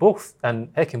sold them both.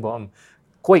 And Heckingbottom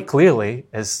quite clearly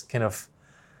is kind of,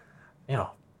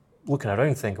 looking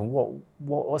around thinking,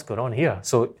 what's going on here?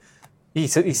 So he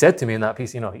said to me in that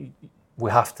piece,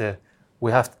 we have to.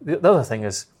 The other thing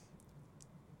is,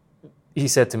 he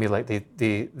said to me, like,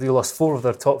 they lost 4 of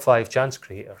their top 5 chance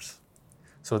creators.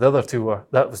 So the other 2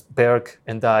 that was Berg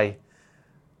and Dye,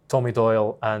 Tommy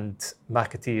Doyle and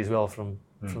McAtee as well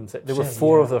they were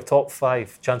 4 of their top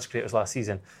 5 chance creators last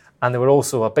season. And they were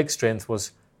also, a big strength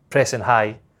was pressing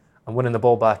high and winning the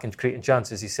ball back and creating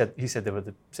chances. He said they were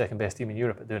the second best team in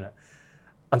Europe at doing it.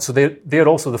 And so they're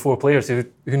also the 4 players who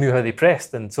knew how they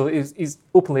pressed. And so he's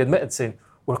openly admitted, saying,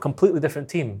 we're a completely different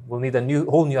team. We'll need a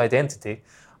whole new identity.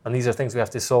 And these are things we have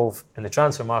to solve in the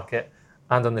transfer market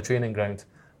and on the training ground.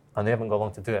 And they haven't got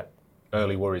long to do it.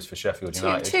 Early worries for Sheffield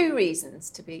United. Two reasons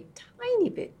to be a tiny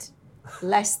bit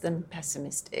less than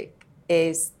pessimistic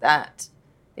is that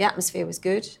the atmosphere was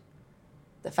good.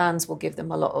 The fans will give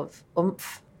them a lot of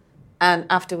oomph. And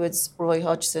afterwards, Roy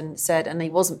Hodgson said, and he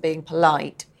wasn't being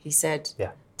polite, he said,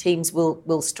 teams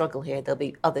will struggle here. There'll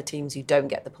be other teams who don't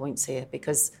get the points here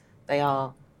because they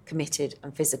are committed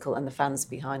and physical and the fans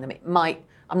behind them. It might,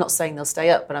 I'm not saying they'll stay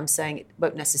up, but I'm saying it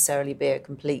won't necessarily be a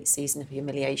complete season of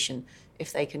humiliation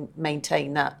if they can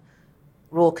maintain that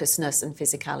raucousness and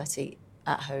physicality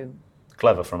at home.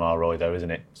 Clever from our Roy, though,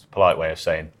 isn't it? It's a polite way of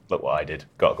saying, look what I did.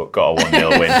 Got a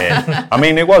 1-0 win here. I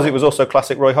mean, it was also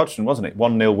classic Roy Hodgson, wasn't it?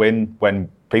 1-0 win when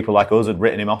people like us had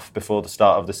written him off before the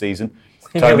start of the season.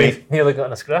 Tony nearly got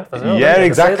in a scrap as well. Yeah,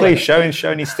 exactly. Showing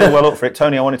he's still well up for it.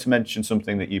 Tony, I wanted to mention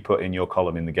something that you put in your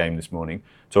column in the game this morning,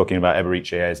 talking about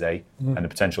Eberiche Eze and the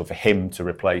potential for him to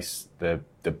replace the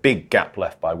big gap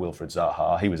left by Wilfred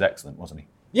Zaha. He was excellent, wasn't he?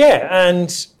 Yeah,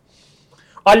 and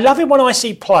I love it when I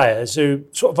see players who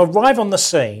sort of arrive on the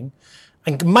scene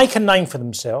and make a name for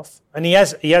themselves, and he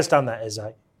has done that, Eze.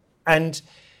 And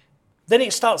then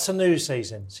it starts a new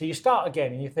season. So you start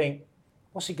again and you think,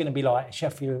 what's he going to be like at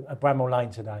Sheffield, at Bramall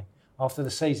Lane today, after the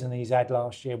season he's had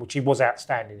last year, which he was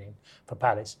outstanding in for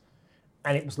Palace.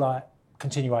 And it was like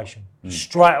continuation,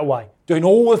 straight away, doing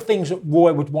all the things that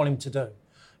Roy would want him to do.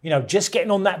 You know, just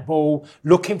getting on that ball,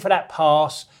 looking for that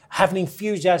pass, having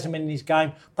enthusiasm in his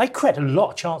game. They created a lot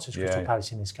of chances, Crystal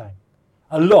Palace, in this game.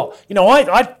 A lot. You know,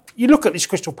 you look at this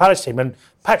Crystal Palace team and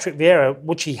Patrick Vieira,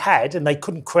 which he had, and they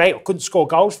couldn't create or couldn't score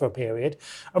goals for a period.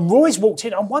 And Roy's walked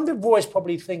in. I wonder if Roy's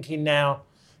probably thinking now,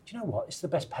 do you know what? It's the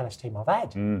best Palace team I've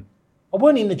had. I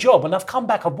weren't in the job and I've come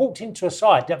back, I've walked into a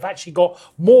side that have actually got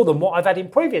more than what I've had in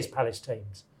previous Palace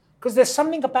teams. Because there's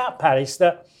something about Palace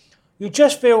that you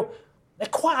just feel they're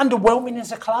quite underwhelming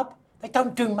as a club. They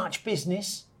don't do much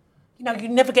business. You know, you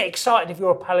never get excited if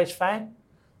you're a Palace fan.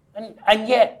 And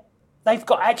yet, they've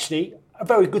got actually a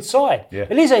very good side. Yeah.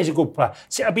 Elise is a good player.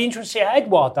 So I'd be interested to see how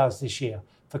Edouard does this year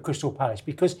for Crystal Palace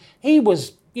because he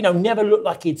was, you know, never looked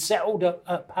like he'd settled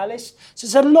at Palace. So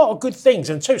there's a lot of good things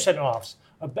and 2 centre-halves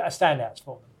are better standouts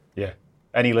for them. Yeah.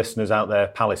 Any listeners out there,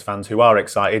 Palace fans, who are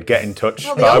excited, get in touch.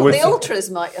 Well, the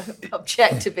ultras might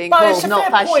object to being called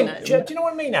not passionate. Do you know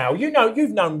what I mean now? You know,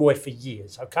 you've known Roy for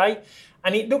years, okay?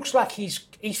 And it looks like he's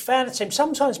found a team.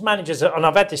 Sometimes managers, and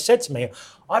I've had this said to me,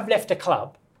 I've left a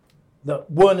club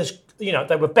that weren't as, you know,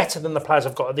 they were better than the players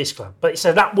I've got at this club. But he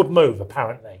said that would move,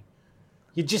 apparently.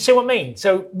 You just see what I mean?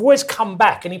 So Roy's come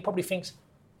back and he probably thinks,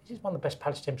 this is one of the best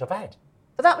Palace teams I've had.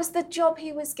 But that was the job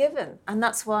he was given. And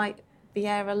that's why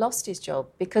Vieira lost his job,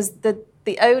 because the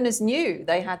owners knew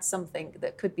they had something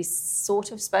that could be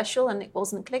sort of special and it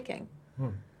wasn't clicking.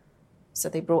 So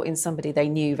they brought in somebody they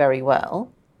knew very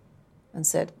well and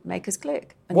said, make us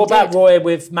click. And what about Roy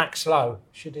with Max Lowe?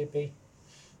 Should it be?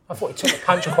 I thought he took the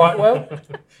punch quite well.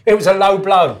 It was a low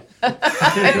blow.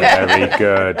 Very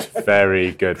good,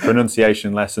 very good.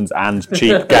 Pronunciation lessons and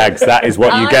cheap gags. That is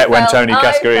what you get when Tony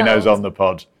Cascarino's on the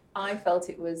pod. I felt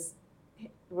it was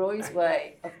Roy's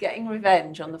way of getting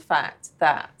revenge on the fact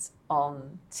that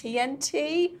on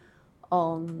TNT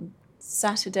on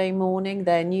Saturday morning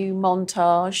their new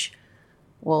montage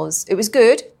was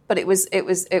good, but it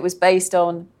was based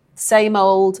on same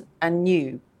old and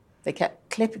new. They kept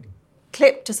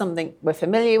clip to something we're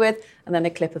familiar with, and then a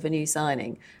clip of a new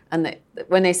signing. And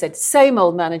when they said same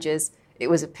old managers, it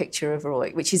was a picture of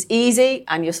Roy, which is easy,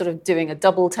 and you're sort of doing a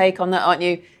double take on that, aren't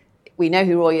you? We know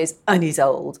who Roy is, and he's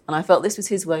old. And I felt this was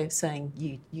his way of saying,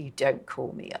 you don't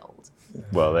call me old.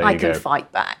 Well, there you go. I can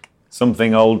fight back.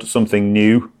 Something old, something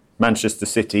new. Manchester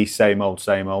City, same old,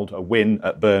 same old. A win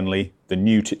at Burnley. The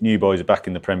new boys are back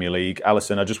in the Premier League.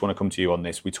 Alison, I just want to come to you on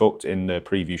this. We talked in the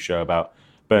preview show about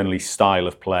Burnley's style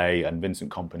of play and Vincent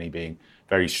Kompany being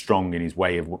very strong in his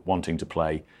way of wanting to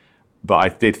play. But I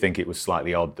did think it was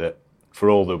slightly odd that for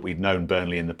all that we'd known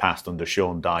Burnley in the past under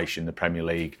Sean Dyche in the Premier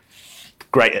League,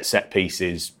 great at set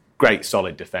pieces, great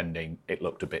solid defending, it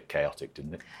looked a bit chaotic,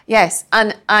 didn't it? Yes,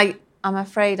 and I'm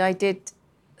afraid I did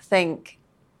think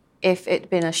if it'd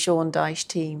been a Sean Dyche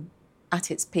team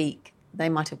at its peak, they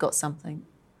might have got something,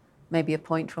 maybe a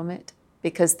point from it,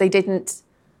 because they didn't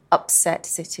upset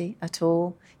City at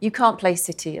all. You can't play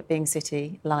City at being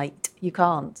City light. You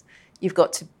can't. You've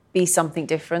got to be something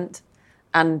different.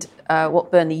 And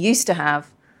what Burnley used to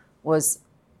have was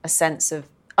a sense of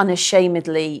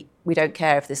unashamedly, we don't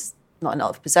care if there's not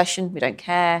enough possession. We don't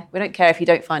care. We don't care if you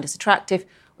don't find us attractive.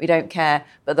 We don't care.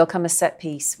 But there'll come a set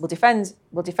piece. We'll defend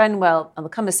well, and there'll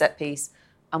come a set piece,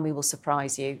 and we will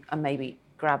surprise you and maybe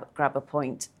grab a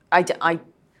point.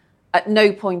 At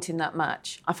no point in that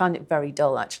match, I found it very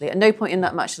dull, actually. At no point in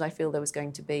that match did I feel there was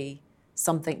going to be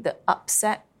something that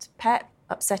upset Pep,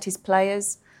 upset his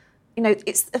players. You know,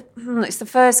 it's the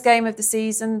first game of the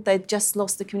season. They'd just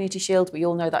lost the Community Shield. We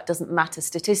all know that doesn't matter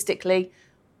statistically,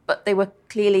 but they were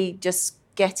clearly just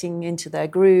getting into their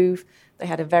groove. They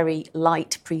had a very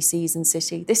light pre-season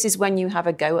City. This is when you have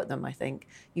a go at them, I think.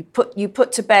 You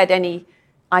put to bed any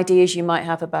ideas you might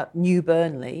have about new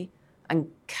Burnley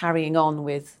and carrying on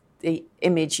with the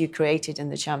image you created in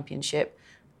the Championship,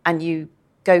 and you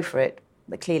go for it.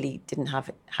 They clearly didn't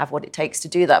have what it takes to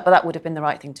do that, but that would have been the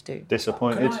right thing to do.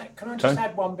 Disappointed? Can I just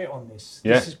add one bit on this?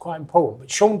 Yeah. This is quite important.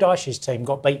 But Sean Dyche's team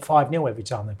got beat 5-0 every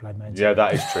time they played Man City. Yeah,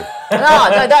 that is true.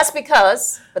 No,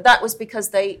 that was because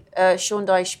Sean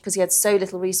Dyche, because he had so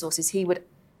little resources, he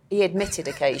admitted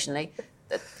occasionally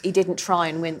that he didn't try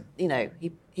and win. You know,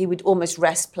 he would almost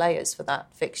rest players for that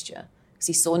fixture because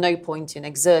he saw no point in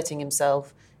exerting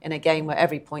himself in a game where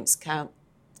every point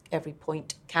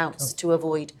counts to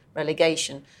avoid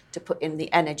relegation, to put in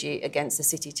the energy against a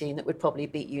City team that would probably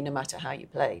beat you no matter how you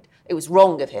played. It was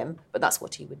wrong of him, but that's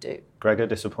what he would do. Gregor,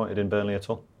 disappointed in Burnley at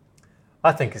all?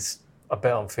 I think it's a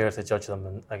bit unfair to judge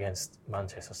them against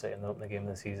Manchester City in the opening game of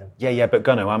the season. Yeah, but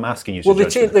Gunnar, I'm asking you to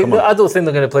judge them. Come on. I don't think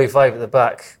they're going to play 5 at the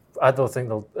back. I don't think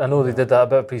they'll. I know they did that a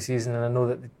bit of pre-season, and I know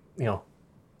that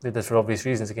they did for obvious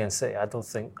reasons against City. I don't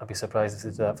think I'd be surprised if they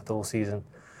did that for the whole season.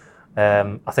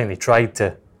 I think they tried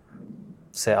to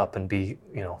set up and be,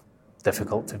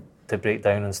 difficult to break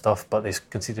down and stuff, but they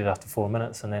conceded after 4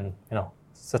 minutes, and then,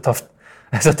 it's a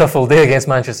tough all day against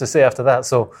Manchester City after that.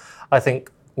 So I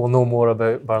think we'll know more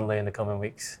about Burnley in the coming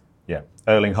weeks. Yeah,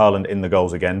 Erling Haaland in the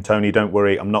goals again. Tony, don't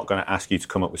worry, I'm not going to ask you to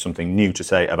come up with something new to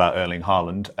say about Erling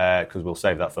Haaland, because we'll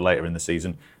save that for later in the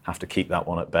season. Have to keep that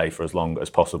one at bay for as long as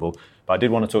possible. But I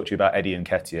did want to talk to you about Eddie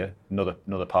Nketiah,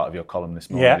 another part of your column this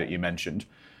morning that you mentioned.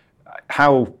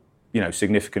 How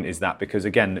significant is that? Because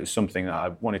again, it was something that I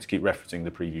wanted to keep referencing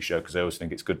the preview show, because I always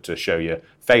think it's good to show your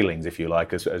failings, if you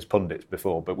like, as pundits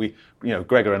before. But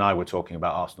Gregor and I were talking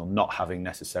about Arsenal not having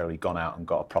necessarily gone out and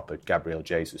got a proper Gabriel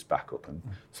Jesus backup and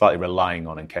slightly relying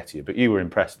on Nketiah. But you were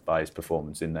impressed by his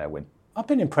performance in their win. I've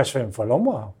been impressed with him for a long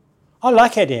while. I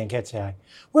like Eddie Nketiah.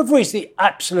 Whether he's the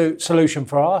absolute solution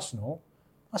for Arsenal,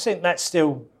 I think that's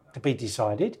still to be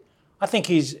decided. I think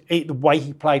the way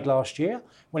he played last year,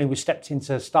 when he was stepped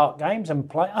into start games and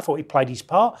play, I thought he played his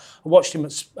part. I watched him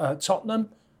at Tottenham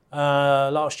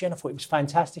last year, and I thought he was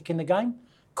fantastic in the game.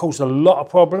 Caused a lot of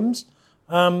problems.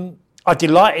 I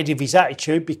delighted with his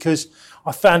attitude, because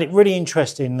I found it really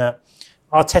interesting that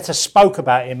Arteta spoke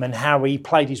about him and how he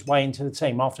played his way into the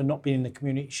team after not being in the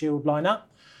Community Shield lineup,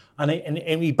 and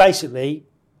he basically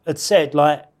had said,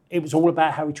 like, it was all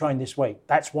about how he trained this week.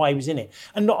 That's why he was in it.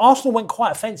 And Arsenal went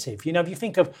quite offensive. If you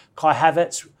think of Kai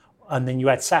Havertz, and then you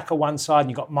had Saka one side, and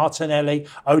you got Martinelli,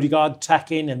 Odegaard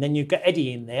attacking, and then you've got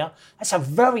Eddie in there. That's a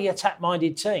very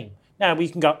attack-minded team. Now, we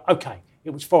can go, OK,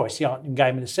 it was Forest, the opening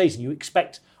game of the season. You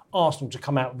expect Arsenal to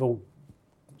come out with all,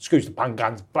 excuse the pun,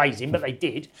 guns blazing, but they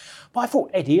did. But I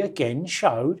thought Eddie, again,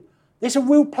 showed there's a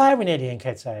real player in Eddie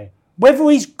Nketiah. Whether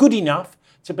he's good enough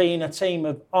to be in a team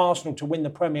of Arsenal to win the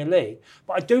Premier League,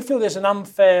 but I do feel there's an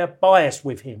unfair bias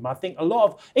with him. I think a lot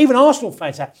of, even Arsenal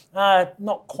fans say,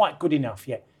 not quite good enough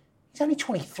yet. He's only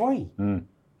 23.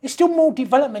 There's still more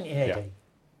development in Eddie.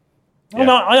 Yeah.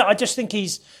 No, I just think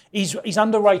he's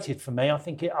underrated for me. I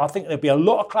think there'd be a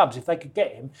lot of clubs if they could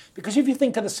get him, because if you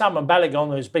think of the summer,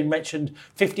 Balogun has been mentioned,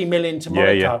 50 million to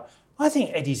Monaco. Yeah. I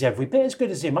think Eddie's every bit as good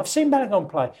as him. I've seen Balogun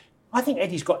play. I think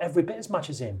Eddie's got every bit as much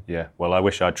as him. Yeah, well, I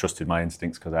wish I'd trusted my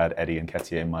instincts, because I had Eddie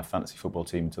Nketiah in my fantasy football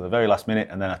team to the very last minute,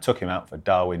 and then I took him out for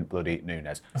Darwin bloody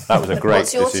Nunes. That was a great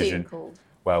decision. What's your team called?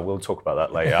 Well, we'll talk about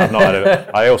that later.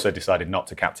 I also decided not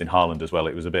to captain Haaland as well.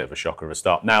 It was a bit of a shocker of a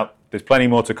start. Now, there's plenty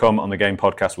more to come on the Game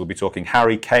podcast. We'll be talking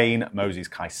Harry Kane, Moses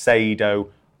Caicedo,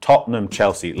 Tottenham,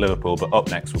 Chelsea, Liverpool. But up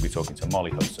next, we'll be talking to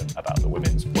Molly Hudson about the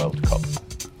Women's World Cup.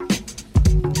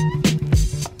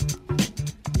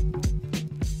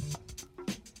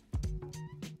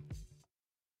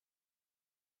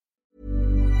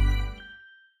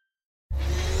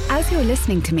 As you're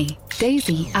listening to me,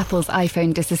 Daisy, Apple's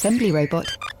iPhone disassembly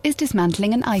robot, is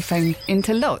dismantling an iPhone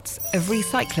into lots of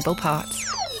recyclable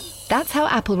parts. That's how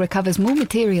Apple recovers more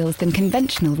materials than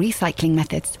conventional recycling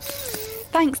methods.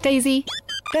 Thanks, Daisy.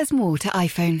 There's more to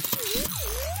iPhone.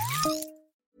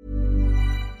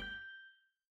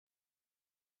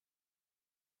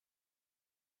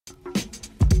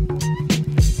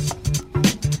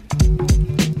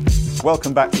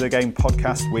 Welcome back to the Game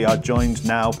podcast. We are joined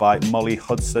now by Molly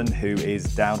Hudson, who is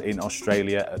down in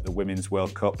Australia at the Women's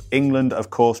World Cup. England, of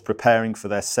course, preparing for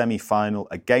their semi-final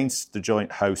against the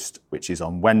joint host, which is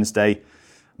on Wednesday.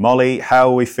 Molly, how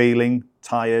are we feeling?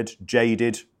 Tired,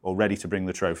 jaded, or ready to bring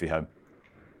the trophy home?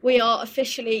 We are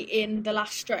officially in the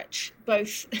last stretch,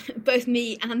 both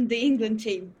me and the England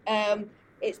team.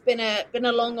 It's been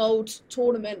a long old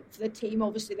tournament for the team.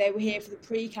 Obviously, they were here for the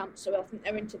pre-camp, so I think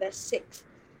they're into their 6th,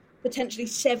 potentially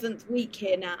 7th week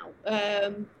here now.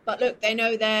 But look, they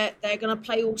know they're going to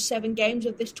play all 7 games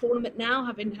of this tournament now,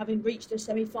 having reached the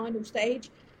semi-final stage.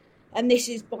 And this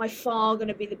is by far going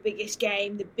to be the biggest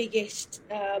game, the biggest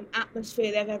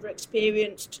atmosphere they've ever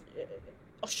experienced.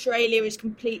 Australia is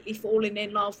completely falling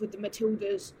in love with the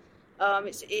Matildas.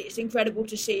 It's incredible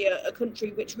to see a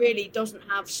country which really doesn't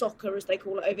have soccer, as they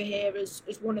call it over here, as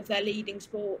one of their leading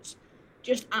sports.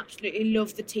 Just absolutely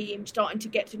love the team, starting to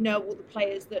get to know all the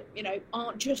players that,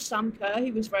 aren't just Sam Kerr,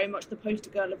 who was very much the poster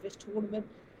girl of this tournament.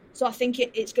 So I think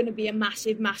it's going to be a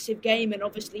massive, massive game. And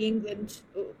obviously England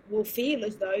will feel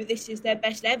as though this is their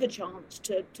best ever chance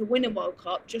to win a World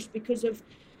Cup, just because of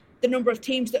the number of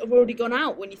teams that have already gone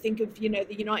out. When you think of, the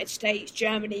United States,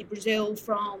 Germany, Brazil,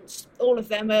 France, all of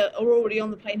them are already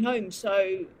on the plane home.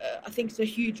 So I think it's a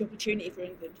huge opportunity for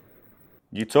England.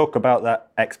 You talk about that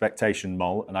expectation,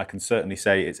 Mol, and I can certainly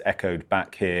say it's echoed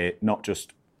back here, not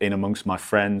just in amongst my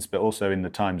friends, but also in the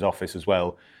Times office as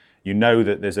well. You know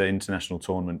that there's an international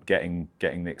tournament getting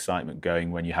the excitement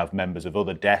going when you have members of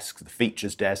other desks, the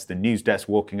features desk, the news desk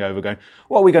walking over going,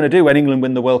 what are we going to do when England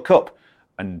win the World Cup?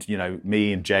 And,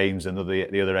 me and James and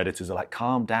the other editors are like,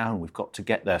 calm down, we've got to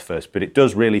get there first. But it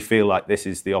does really feel like this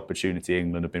is the opportunity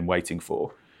England have been waiting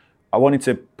for. I wanted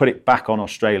to put it back on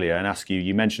Australia and ask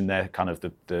you mentioned there kind of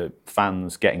the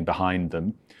fans getting behind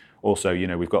them. Also,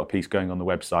 we've got a piece going on the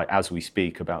website as we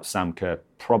speak about Sam Kerr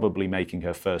probably making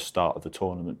her first start of the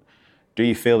tournament. Do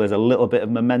you feel there's a little bit of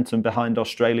momentum behind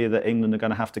Australia that England are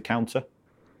going to have to counter?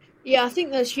 Yeah, I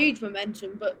think there's huge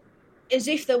momentum, but as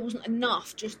if there wasn't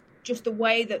enough, just the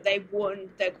way that they won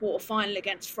their quarter-final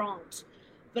against France,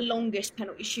 the longest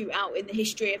penalty shootout in the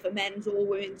history of a men's or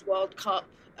women's World Cup.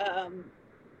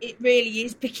 It really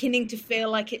is beginning to feel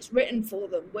like it's written for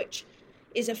them, which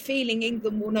is a feeling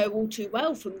England will know all too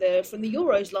well from the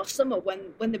Euros last summer,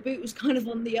 when the boot was kind of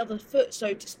on the other foot,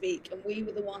 so to speak, and we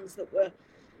were the ones that were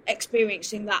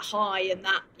experiencing that high and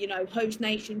that, host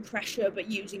nation pressure, but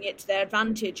using it to their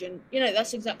advantage. And,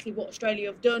 that's exactly what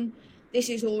Australia have done. This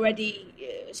is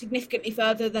already significantly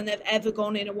further than they've ever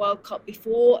gone in a World Cup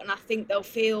before. And I think they'll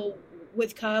feel,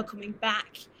 with Kerr coming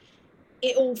back,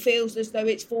 it all feels as though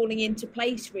it's falling into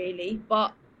place, really.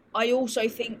 But I also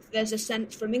think there's a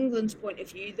sense from England's point of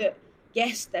view that,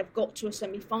 yes, they've got to a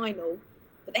semi-final,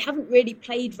 but they haven't really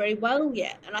played very well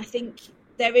yet. And I think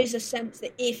there is a sense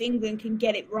that if England can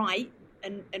get it right,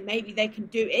 and maybe they can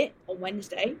do it on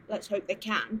Wednesday, let's hope they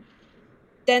can,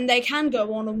 then they can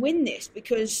go on and win this,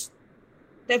 because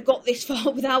they've got this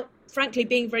far without, frankly,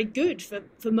 being very good for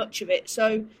much of it.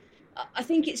 So I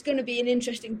think it's going to be an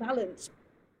interesting balance.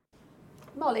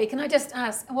 Molly, can I just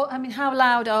ask, how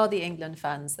loud are the England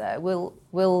fans there?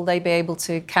 Will they be able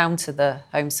to counter the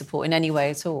home support in any way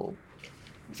at all?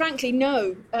 Frankly,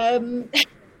 no.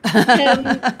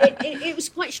 It was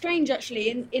quite strange, actually.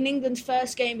 In England's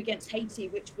first game against Haiti,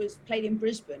 which was played in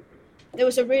Brisbane, there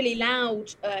was a really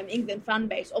loud England fan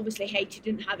base. Obviously, Haiti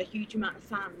didn't have a huge amount of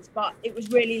fans, but it was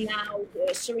really loud.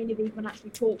 Serena Wiegman actually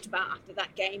talked about after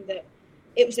that game that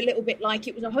it was a little bit like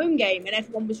it was a home game, and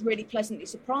everyone was really pleasantly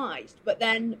surprised. But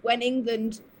then when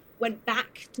England went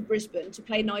back to Brisbane to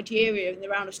play Nigeria in the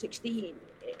round of 16,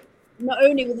 not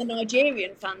only were the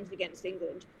Nigerian fans against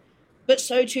England, but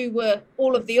so too were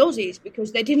all of the Aussies,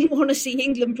 because they didn't want to see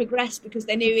England progress, because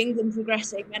they knew England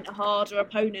progressing meant a harder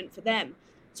opponent for them.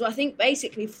 So I think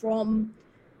basically from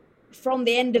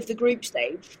the end of the group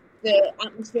stage, the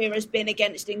atmosphere has been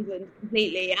against England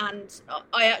completely. And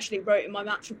I actually wrote in my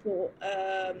match report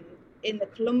in the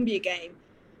Colombia game,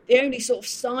 the only sort of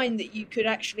sign that you could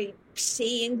actually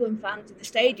see England fans in the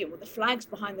stadium were the flags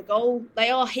behind the goal.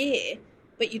 They are here,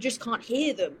 but you just can't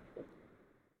hear them.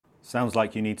 Sounds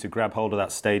like you need to grab hold of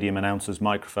that stadium announcer's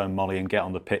microphone, Molly, and get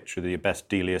on the pitch with your best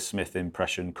Delia Smith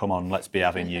impression. Come on, let's be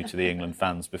having you to the England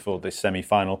fans before this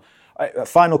semi-final.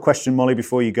 Final question, Molly,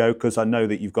 before you go, because I know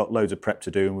that you've got loads of prep to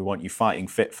do and we want you fighting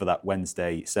fit for that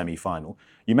Wednesday semi-final.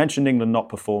 You mentioned England not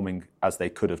performing as they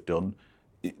could have done.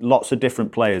 Lots of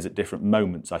different players at different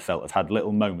moments, I felt, have had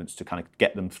little moments to kind of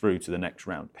get them through to the next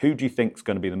round. Who do you think is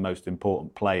going to be the most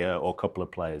important player or couple of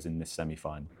players in this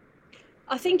semi-final?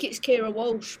 I think it's Keira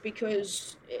Walsh,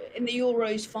 because in the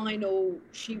Euros final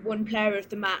she won Player of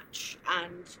the Match,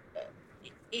 and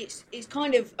it's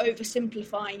kind of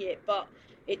oversimplifying it, but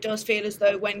it does feel as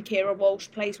though when Keira Walsh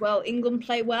plays well, England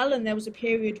play well, and there was a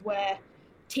period where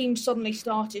teams suddenly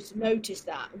started to notice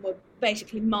that and were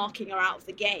basically marking her out of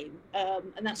the game,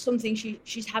 and that's something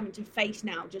she's having to face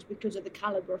now just because of the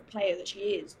calibre of player that she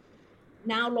is.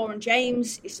 Now Lauren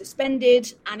James is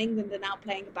suspended and England are now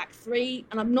playing a back three,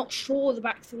 and I'm not sure the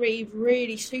back three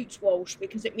really suits Walsh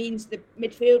because it means the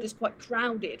midfield is quite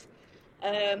crowded.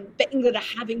 But England are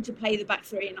having to play the back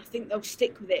three, and I think they'll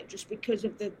stick with it just because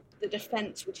of the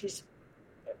defence, which is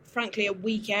frankly a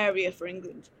weak area for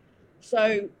England.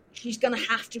 So she's going to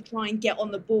have to try and get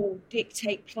on the ball,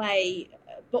 dictate play,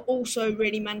 but also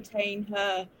really maintain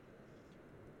her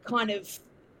kind of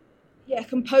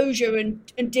composure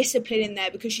and discipline in there,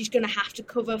 because she's going to have to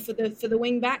cover for the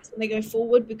wing backs when they go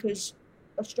forward, because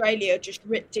Australia just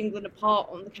ripped England apart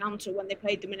on the counter when they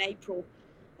played them in April.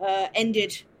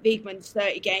 Ended Wiegmann's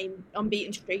 30-game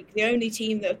unbeaten streak, the only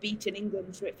team that have beaten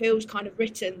England. So it feels kind of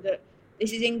written that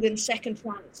this is England's second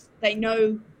chance. They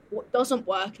know what doesn't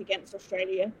work against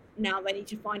Australia. Now they need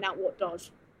to find out what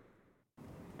does.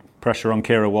 Pressure on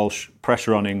Keira Walsh,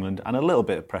 pressure on England, and a little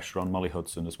bit of pressure on Molly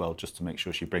Hudson as well, just to make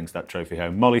sure she brings that trophy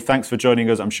home. Molly, thanks for joining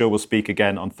us. I'm sure we'll speak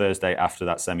again on Thursday after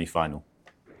that semi-final.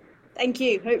 Thank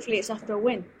you. Hopefully it's after a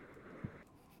win.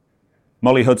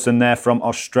 Molly Hudson there from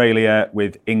Australia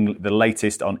with the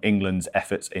latest on England's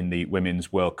efforts in the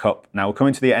Women's World Cup. Now we're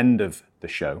coming to the end of the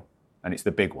show, and it's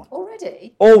the big one.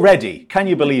 Already? Can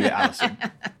you believe it, Alison?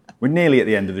 We're nearly at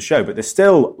the end of the show, but there's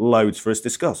still loads for us to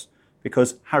discuss,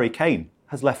 because Harry Kane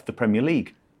has left the Premier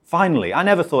League. Finally, I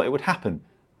never thought it would happen.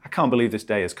 I can't believe this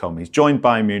day has come. He's joined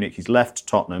Bayern Munich, he's left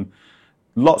Tottenham.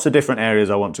 Lots of different areas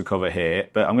I want to cover here,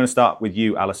 but I'm going to start with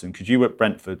you, Alison, because you were at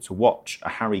Brentford to watch a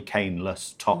Harry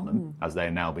Kane-less Tottenham, as they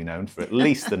now be known, for at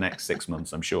least the next 6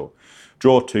 months, I'm sure.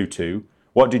 Draw 2-2.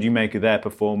 What did you make of their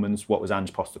performance? What was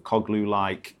Ange Postecoglou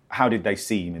like? How did they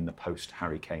seem in the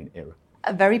post-Harry Kane era?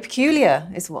 Very peculiar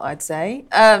is what I'd say.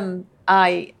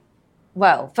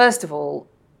 First of all,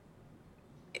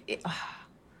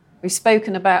 we've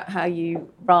spoken about how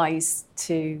you rise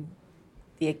to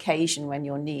the occasion when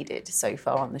you're needed so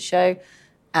far on the show,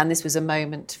 and this was a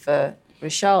moment for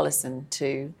Richarlison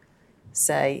to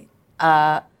say,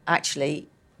 actually,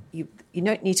 you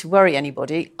don't need to worry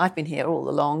anybody. I've been here all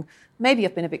along. Maybe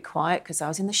I've been a bit quiet because I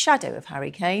was in the shadow of Harry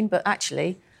Kane, but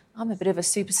actually, I'm a bit of a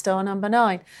superstar number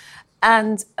 9.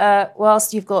 And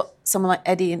whilst you've got someone like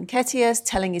Eddie Nketiah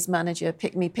telling his manager,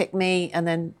 pick me, and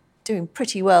then doing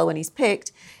pretty well when he's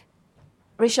picked,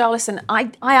 Richarlison, I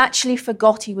actually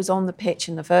forgot he was on the pitch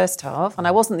in the first half, and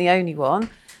I wasn't the only one.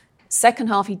 Second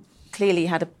half, he clearly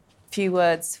had a few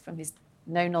words from his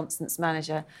no-nonsense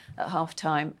manager at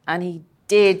half-time, and he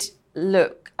did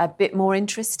look a bit more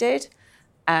interested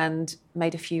and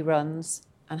made a few runs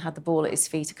and had the ball at his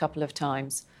feet a couple of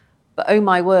times. But oh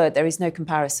my word, there is no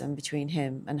comparison between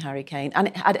him and Harry Kane. And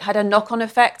it had a knock-on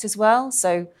effect as well.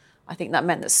 So I think that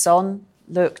meant that Son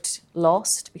looked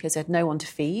lost because they had no one to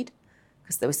feed,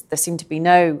 because there seemed to be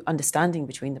no understanding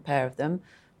between the pair of them.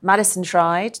 Maddison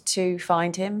tried to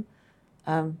find him.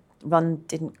 Run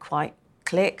didn't quite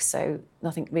click, so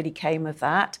nothing really came of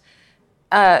that.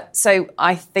 So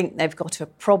I think they've got a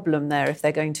problem there if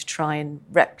they're going to try and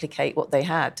replicate what they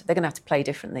had. They're going to have to play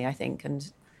differently, I think,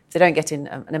 and if they don't get in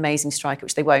an amazing striker,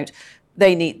 which they won't,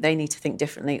 they need to think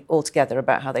differently altogether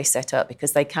about how they set up,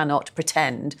 because they cannot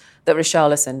pretend that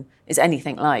Richarlison is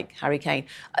anything like Harry Kane.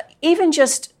 Even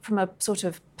just from a sort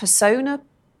of persona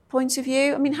point of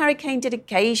view, I mean, Harry Kane did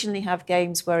occasionally have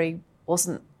games where he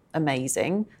wasn't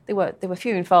amazing. They were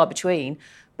few and far between.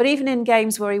 But even in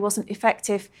games where he wasn't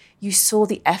effective, you saw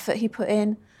the effort he put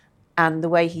in and the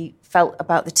way he felt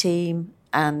about the team,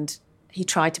 and he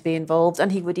tried to be involved,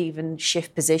 and he would even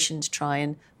shift position to try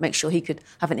and make sure he could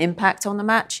have an impact on the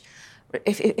match.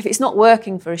 If it's not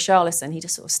working for Richarlison, he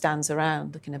just sort of stands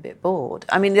around looking a bit bored.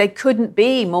 I mean, they couldn't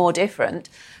be more different.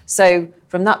 So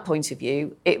from that point of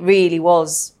view, it really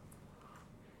was,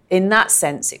 in that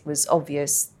sense, it was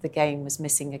obvious the game was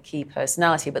missing a key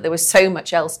personality, but there was so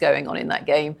much else going on in that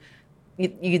game.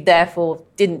 You therefore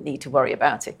didn't need to worry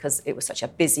about it because it was such a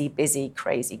busy,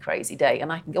 crazy day.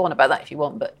 And I can go on about that if you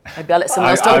want, but maybe I'll let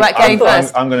someone else talk about Kane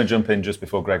first. I'm going to jump in just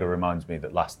before Gregor reminds me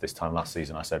that this time last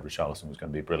season I said Richarlison was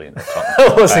going to be brilliant at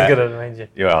Tottenham. I wasn't going to remind you.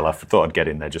 Yeah, well, I thought I'd get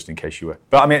in there just in case you were.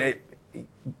 But I mean,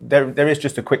 there is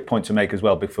just a quick point to make as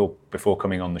well. Before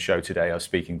coming on the show today, I was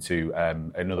speaking to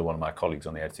another one of my colleagues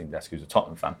on the editing desk who's a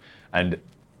Tottenham fan. And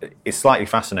it slightly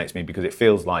fascinates me because it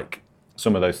feels like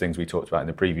some of those things we talked about in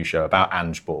the preview show about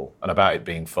Ange Ball and about it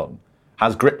being fun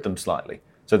has gripped them slightly.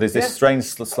 So there's this strange,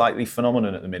 slightly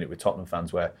phenomenon at the minute with Tottenham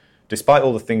fans where, despite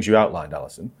all the things you outlined,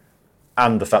 Alison,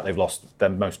 and the fact they've lost their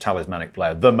most talismanic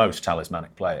player, the most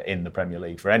talismanic player in the Premier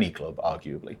League for any club,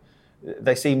 arguably,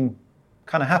 they seem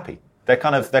kind of happy. They're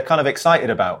kind of excited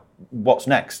about what's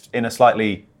next in a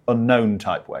slightly unknown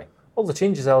type way. All the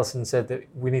changes Alison said that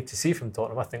we need to see from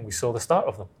Tottenham, I think we saw the start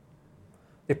of them.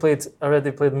 They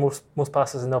played most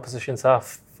passes in the opposition's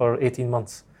half for 18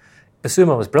 months.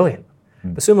 Basuma was brilliant.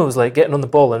 Basuma was like getting on the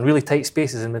ball in really tight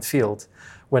spaces in midfield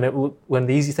when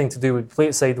the easy thing to do would play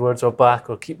it sidewards or back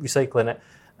or keep recycling it,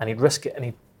 and he'd risk it and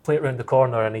he'd play it around the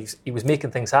corner, and he was making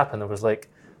things happen. That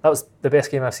was the best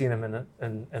game I've seen him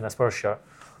in a Spurs shirt.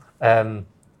 There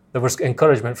was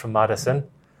encouragement from Maddison.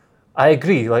 I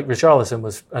agree, like Richarlison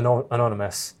was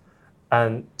anonymous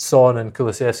and Son and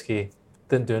Kulusevski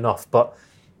didn't do enough, but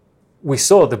we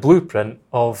saw the blueprint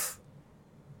of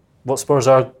what Spurs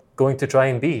are going to try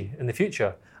and be in the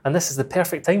future. And this is the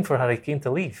perfect time for Harry Kane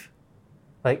to leave.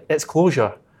 Like, it's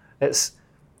closure. It's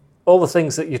all the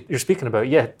things that you're speaking about.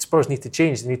 Yeah, Spurs need to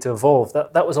change, they need to evolve.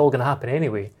 That was all going to happen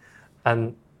anyway.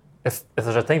 And if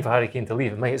there's a time for Harry Kane to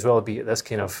leave, it might as well be at this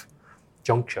kind of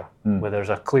juncture where there's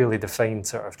a clearly defined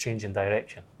sort of change in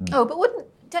direction. Oh, but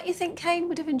don't you think Kane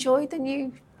would have enjoyed the new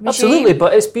regime? Absolutely,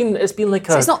 but it's been like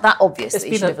so it's not that obvious that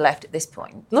he should have left at this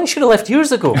point. No, he should have left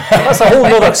years ago. That's a whole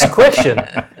other question.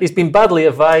 He's been badly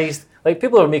advised. Like,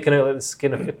 people are making out like this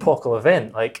kind of epochal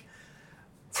event. Like,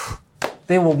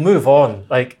 they will move on.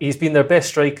 Like, he's been their best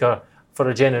striker for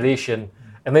a generation,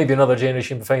 and maybe another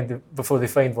generation before they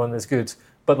find one that's good.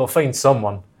 But they'll find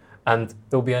someone, and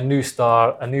there'll be a new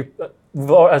star,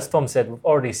 as Tom said, we've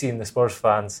already seen the Spurs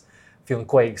fans feeling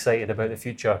quite excited about the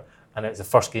future, and it's the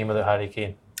first game without Harry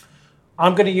Kane.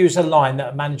 I'm going to use a line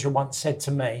that a manager once said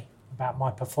to me about my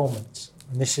performance,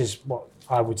 and this is what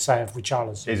I would say of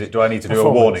Richarlison. Is it? Do I need to do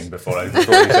a warning before you say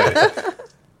it?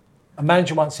 A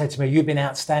manager once said to me, "You've been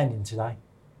outstanding today."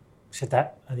 He said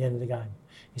that at the end of the game.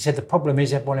 He said, "The problem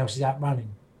is everyone else is out running."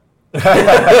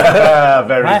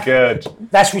 Very right? Good.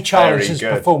 That's Richarlison's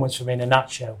performance for me in a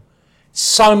nutshell.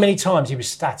 So many times he was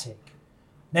static.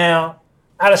 Now,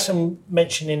 Alison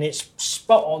mentioning it's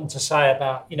spot on to say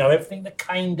about, everything that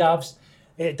Kane does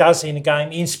in a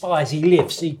game. He inspires, he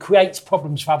lifts, he creates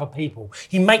problems for other people.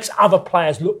 He makes other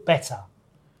players look better.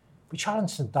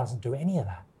 Richarlison doesn't do any of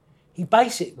that. He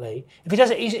basically, if he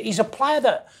does it, he's a player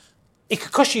that it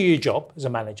could cost you your job as a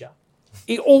manager.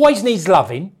 He always needs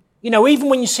loving. Even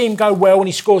when you see him go well and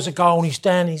he scores a goal and he's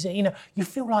down, you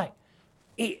feel like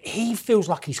he feels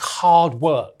like he's hard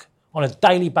work on a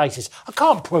daily basis. I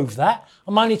can't prove that.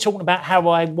 I'm only talking about how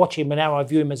I watch him and how I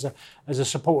view him as a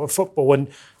supporter of football, and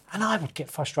I would get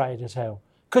frustrated as hell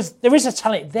because there is a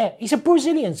talent there. He's a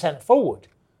Brazilian centre forward.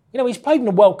 He's played in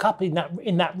the World Cup in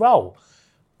that role,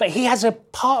 but he has a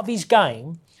part of his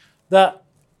game that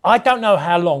I don't know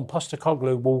how long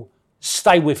Postecoglou will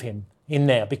stay with him in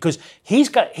there, because his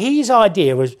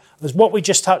idea as what we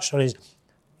just touched on is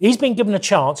he's been given a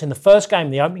chance in the first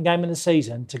game, the opening game of the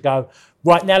season, to go,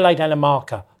 right, now lay down a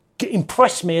marker.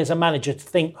 Impress me as a manager to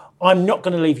think, I'm not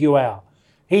going to leave you out.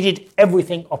 He did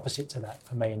everything opposite to that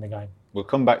for me in the game. We'll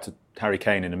come back to Harry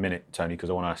Kane in a minute, Tony, because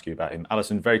I want to ask you about him.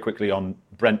 Alison, very quickly on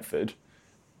Brentford.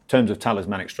 In terms of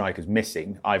talismanic strikers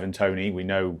missing, Ivan Toney, we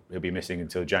know he'll be missing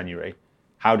until January.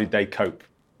 How did they cope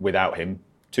without him?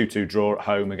 2-2 draw at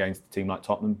home against a team like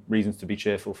Tottenham. Reasons to be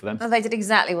cheerful for them? Well, they did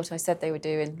exactly what I said they would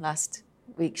do in last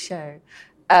week's show.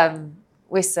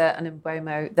 Wissa and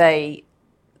Mbeumo,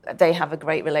 they have a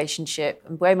great relationship.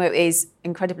 Mbeumo is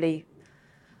incredibly...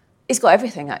 He's got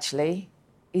everything, actually.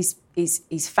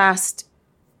 He's fast,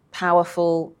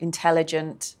 powerful,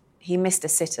 intelligent. He missed a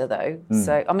sitter, though.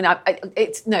 So, I mean,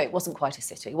 it wasn't quite a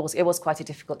sitter. It was quite a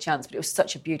difficult chance, but it was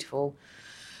such a beautiful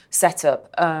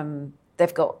setup.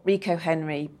 They've got Rico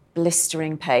Henry,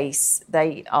 blistering pace.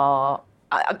 They are...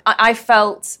 I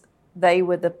felt they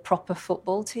were the proper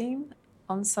football team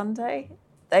on Sunday.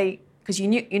 Because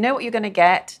you know what you're going to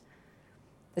get.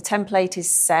 The template is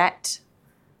set.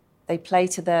 They play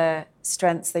to their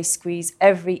strengths. They squeeze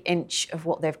every inch of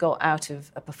what they've got out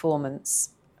of a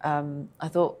performance. I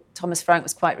thought Thomas Frank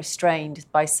was quite restrained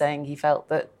by saying he felt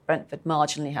that Brentford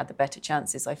marginally had the better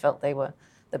chances. I felt they were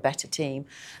the better team.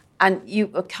 And you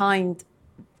were kind,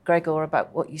 Gregor,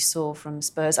 about what you saw from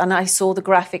Spurs. And I saw the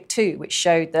graphic too, which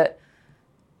showed that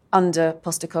under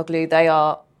Postecoglou, they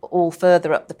are all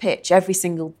further up the pitch. Every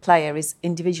single player is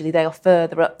individually, they are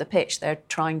further up the pitch. They're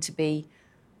trying to be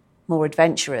more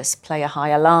adventurous, play a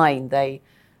higher line.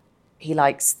 He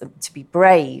likes them to be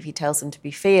brave. He tells them to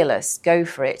be fearless, go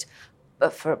for it.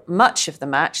 But for much of the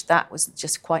match, that was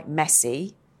just quite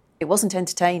messy. It wasn't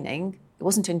entertaining. It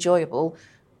wasn't enjoyable.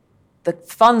 The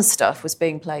fun stuff was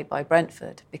being played by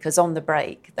Brentford because on the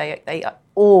break, they are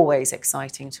always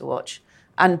exciting to watch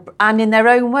and in their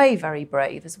own way, very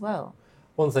brave as well.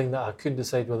 One thing that I couldn't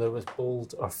decide whether it was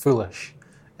bold or foolish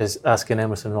is asking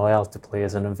Emerson Royal to play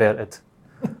as an inverted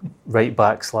right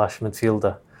back /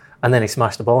 midfielder. And then he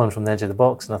smashed the ball in from the edge of the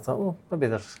box, and I thought, well, maybe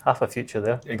there's half a future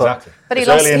there. Exactly. But he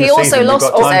also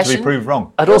lost possession. Time to be possession. proved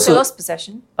wrong. He also lost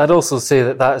possession. I'd also say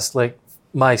that that's like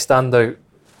my standout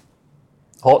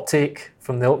hot take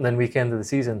from the opening weekend of the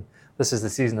season. This is the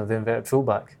season of the inverted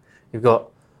fullback. You've got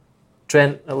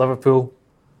Trent at Liverpool,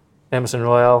 Emerson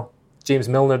Royal, James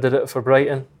Milner did it for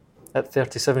Brighton at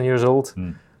 37 years old.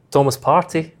 Thomas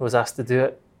Partey was asked to do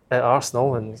it at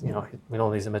Arsenal, and we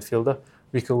know he's a midfielder.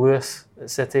 Rico Lewis at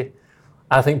City.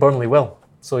 I think Burnley will.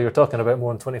 So you're talking about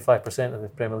more than 25% of the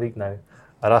Premier League now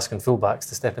are asking fullbacks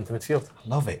to step into midfield. I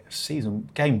love it.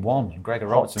 Game 1, and Gregor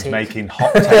Robertson's making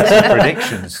hot takes and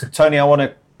predictions. Tony, I want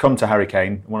to come to Harry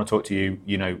Kane. I want to talk to you.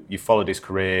 You followed his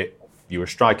career. You were a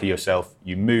striker yourself.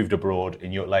 You moved abroad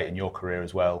late in your career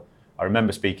as well. I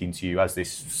remember speaking to you as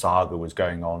this saga was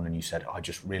going on, and you said, I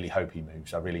just really hope he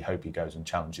moves. I really hope he goes and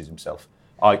challenges himself.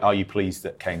 Are you pleased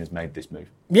that Kane has made this move?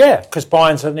 Yeah, because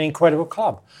Bayern's an incredible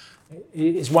club.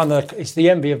 It's the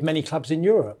envy of many clubs in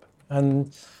Europe.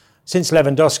 And since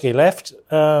Lewandowski left,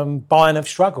 Bayern have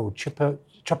struggled.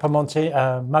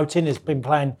 Motin has been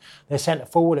playing their centre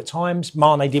forward at times.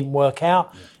 Mane didn't work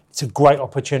out. Yeah. It's a great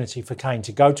opportunity for Kane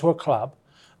to go to a club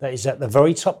that is at the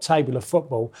very top table of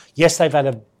football. Yes, they've had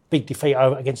a big defeat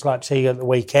against Leipzig at the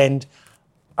weekend.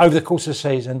 Over the course of the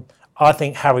season, I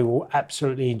think Harry will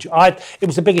absolutely enjoy. It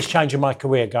was the biggest change in my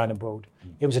career going abroad.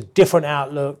 It was a different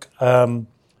outlook, and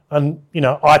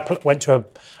I went to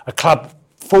a club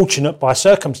fortunate by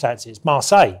circumstances,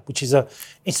 Marseille, which is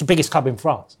it's the biggest club in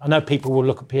France. I know people will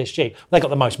look at PSG. They got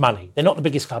the most money. They're not the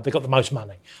biggest club. They got the most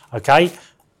money. Okay,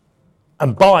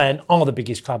 and Bayern are the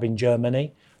biggest club in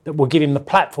Germany. That will give him the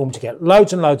platform to get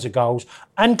loads and loads of goals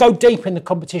and go deep in the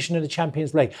competition of the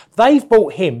Champions League. They've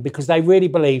bought him because they really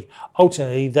believe,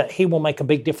 ultimately, that he will make a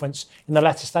big difference in the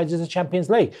latter stages of the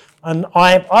Champions League. And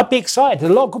I'd be excited.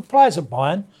 There's a lot of good players at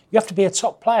Bayern. You have to be a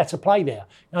top player to play there.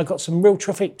 Got some real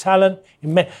terrific talent.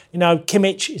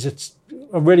 Kimmich is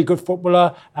a really good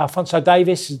footballer. Alphonso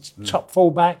Davies is top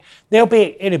fullback. It'll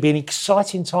be an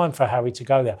exciting time for Harry to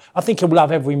go there. I think he'll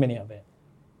love every minute of it.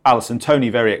 Alison, Tony,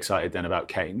 very excited then about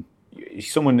Kane.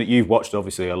 He's someone that you've watched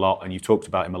obviously a lot, and you've talked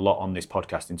about him a lot on this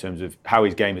podcast in terms of how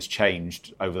his game has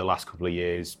changed over the last couple of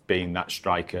years, being that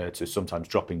striker to sometimes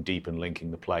dropping deep and linking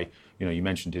the play. You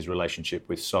mentioned his relationship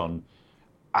with Son.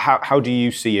 How do you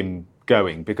see him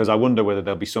going? Because I wonder whether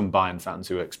there'll be some Bayern fans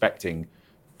who are expecting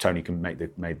Tony can made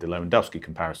the Lewandowski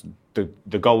comparison,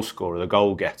 the goal scorer, the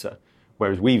goal getter,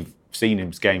 whereas we've seen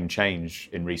his game change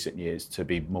in recent years to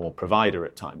be more provider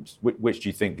at times. Which do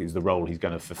you think is the role he's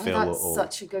going to fulfil? That's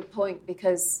such a good point,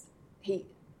 because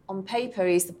on paper,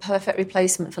 he's the perfect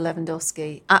replacement for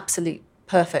Lewandowski. Absolute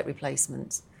perfect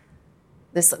replacement.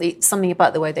 There's something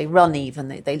about the way they run even.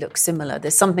 They look similar.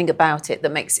 There's something about it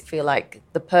that makes it feel like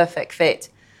the perfect fit.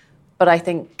 But I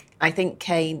think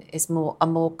Kane is a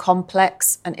more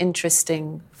complex and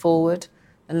interesting forward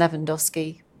than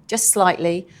Lewandowski, just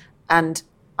slightly. And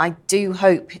I do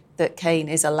hope that Kane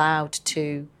is allowed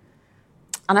to,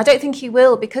 and I don't think he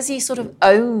will, because he sort of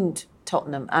owned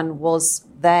Tottenham and was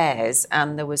theirs,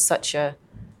 and there was such a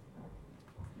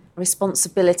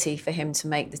responsibility for him to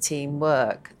make the team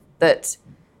work that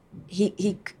if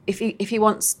he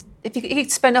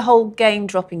could spend a whole game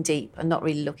dropping deep and not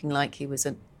really looking like he was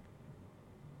a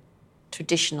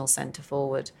traditional centre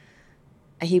forward,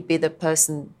 he'd be the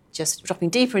person just dropping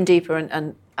deeper and deeper,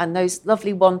 and those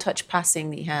lovely one-touch passing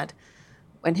that he had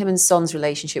when him and Son's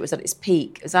relationship was at its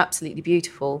peak was absolutely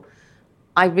beautiful.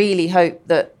 I really hope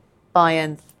that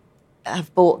Bayern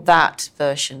have bought that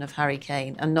version of Harry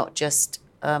Kane and not just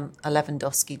a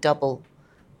Lewandowski double,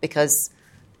 because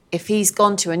if he's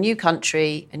gone to a new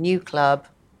country, a new club,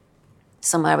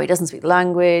 somewhere where he doesn't speak the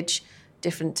language,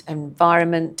 different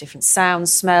environment, different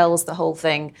sounds, smells, the whole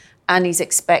thing, and he's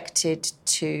expected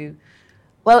to...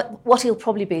 Well, what he'll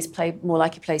probably be is play more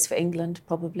like he plays for England,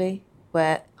 probably,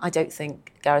 where I don't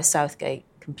think Gareth Southgate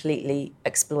completely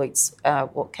exploits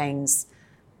what Kane's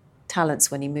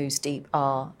talents when he moves deep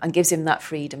are, and gives him that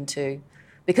freedom too.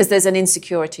 Because there's an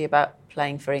insecurity about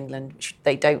playing for England, which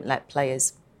they don't let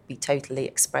players be totally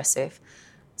expressive.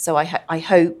 So I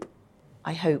hope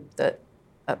that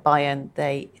at Bayern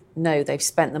they know they've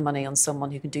spent the money on someone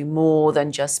who can do more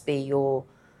than just be your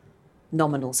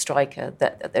nominal striker,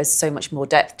 that there's so much more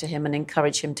depth to him, and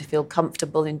encourage him to feel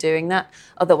comfortable in doing that.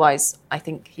 Otherwise, I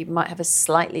think he might have a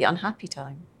slightly unhappy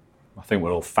time. I think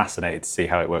we're all fascinated to see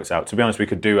how it works out. To be honest, we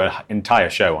could do an entire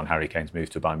show on Harry Kane's move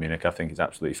to Bayern Munich. I think it's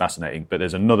absolutely fascinating. But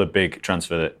there's another big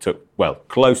transfer that took,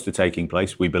 close to taking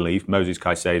place, we believe. Moses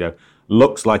Caicedo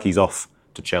looks like he's off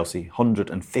to Chelsea.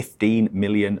 £115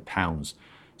 million,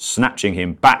 snatching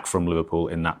him back from Liverpool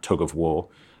in that tug of war.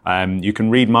 You can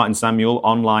read Martin Samuel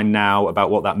online now about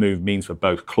what that move means for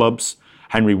both clubs.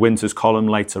 Henry Winter's column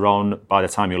later on, by the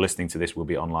time you're listening to this, will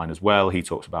be online as well. He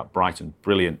talks about Brighton's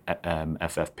brilliant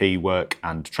FFP work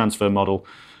and transfer model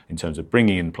in terms of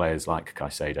bringing in players like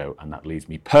Caicedo, and that leads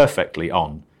me perfectly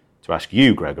on to ask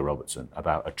you, Gregor Robertson,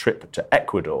 about a trip to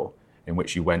Ecuador in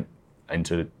which you went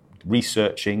into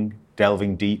researching,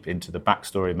 delving deep into the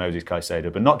backstory of Moses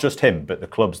Caicedo, but not just him, but the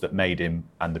clubs that made him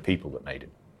and the people that made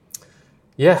him.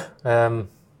 Yeah,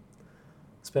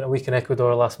 spent a week in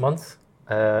Ecuador last month.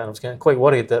 I was getting quite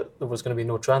worried that there was going to be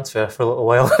no transfer for a little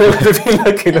while. It would have been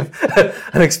a kind of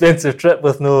an expensive trip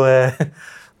with no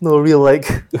real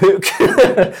hook.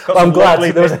 I'm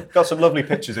glad. Got some lovely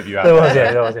pictures of you out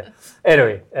there. There was.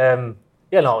 Anyway,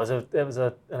 it was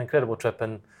an incredible trip,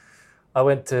 and I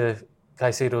went to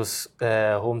Caicedo's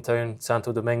hometown,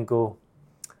 Santo Domingo,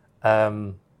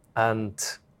 and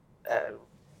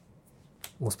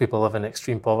most people live in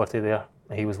extreme poverty there.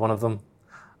 He was one of them.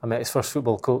 I met his first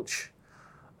football coach,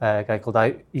 a guy called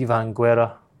Ivan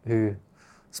Guerra, who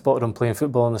spotted him playing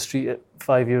football on the street at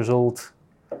 5 years old,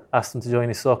 asked him to join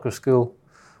his soccer school,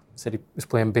 said he was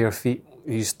playing bare feet,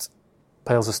 he used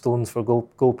piles of stones for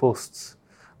goalposts.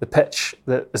 The pitch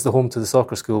that is the home to the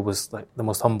soccer school was like the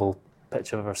most humble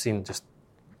pitch I've ever seen, just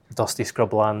dusty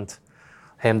scrubland,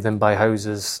 hemmed in by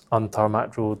houses,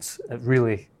 untarmacked roads, a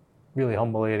really, really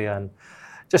humble area, and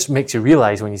just makes you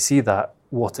realise when you see that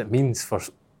what it means for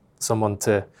someone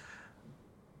to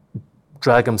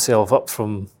drag himself up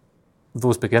from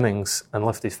those beginnings and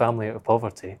lift his family out of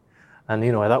poverty. And,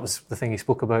 that was the thing he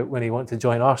spoke about when he wanted to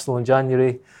join Arsenal in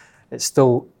January. It's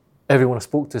still, everyone I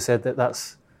spoke to said that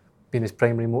that's been his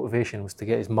primary motivation, was to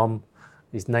get his mum,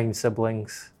 his 9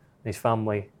 siblings, his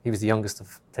family, he was the youngest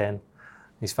of 10,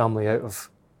 his family out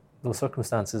of those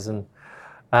circumstances.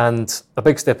 And a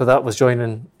big step of that was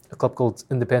joining a club called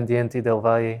Independiente del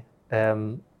Valle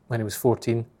when he was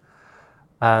 14.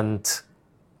 And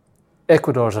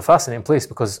Ecuador is a fascinating place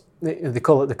because they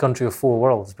call it the country of 4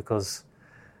 worlds, because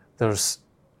there's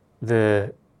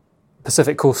the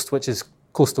Pacific coast, which is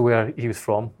close to where he was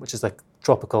from, which is like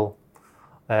tropical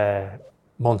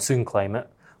monsoon climate.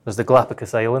 There's the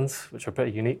Galapagos Islands, which are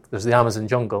pretty unique. There's the Amazon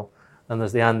jungle, and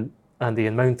there's the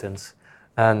Andean mountains.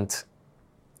 And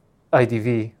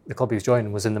IDV, the club he was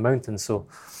joining, was in the mountains. So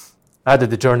I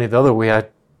did the journey the other way.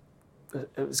 It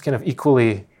was kind of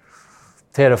equally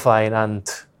terrifying and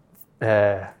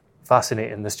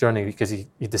fascinating, this journey, because you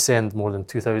descend more than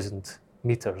 2,000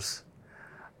 metres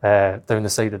down the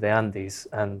side of the Andes,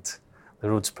 and the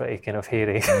road's pretty kind of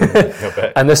hairy.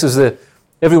 And this was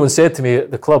everyone said to me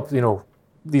at the club,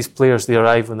 these players, they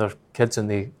arrive when they're kids and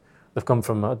they've come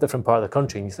from a different part of the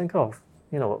country, and you think,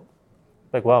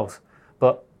 big wows.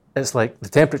 But it's like the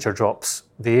temperature drops,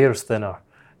 the air's thinner,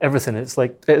 everything. It's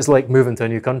like moving to a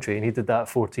new country, and he did that at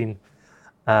 14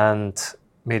 and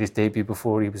made his debut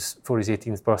before his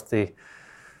 18th birthday.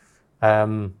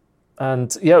 And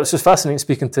it was just fascinating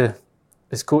speaking to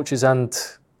his coaches and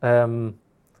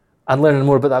learning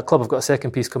more about that club. I've got a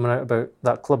second piece coming out about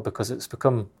that club because it's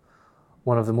become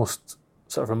one of the most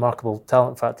sort of remarkable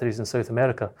talent factories in South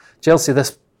America. Chelsea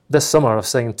this summer have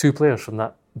signed 2 players from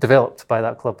that, developed by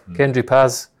that club. Kendry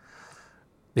Paz,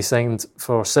 they signed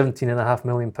for £17.5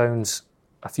 million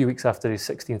a few weeks after his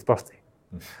 16th birthday.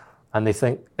 And they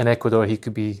think in Ecuador he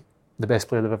could be the best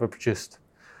player they've ever produced.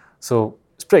 So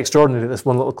it's pretty extraordinary that this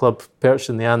one little club perched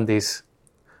in the Andes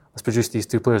has produced these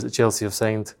 2 players that Chelsea have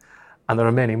signed. And there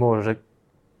are many more.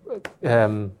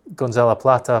 Gonzalo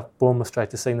Plata, Bournemouth tried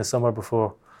to sign this summer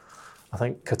before I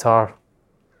think Qatar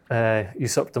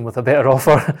usurped him with a better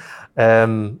offer.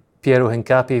 Piero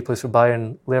Hincapié plays for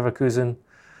Bayern Leverkusen.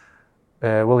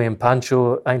 William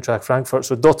Pancho, Eintracht Frankfurt.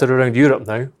 So dotted around Europe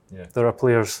now, there are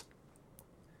players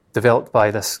developed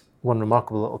by this one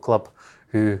remarkable little club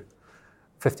who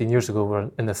 15 years ago were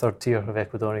in the 3rd tier of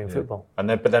Ecuadorian football.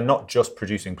 But they're not just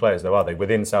producing players though, are they?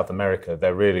 Within South America,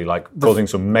 they're really causing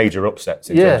some major upsets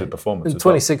in terms of performance. In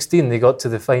 2016, they got to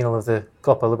the final of the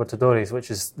Copa Libertadores,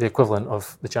 which is the equivalent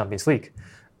of the Champions League.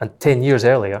 And 10 years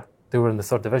earlier, they were in the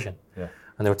 3rd division. Yeah.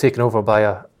 And they were taken over by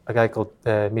a guy called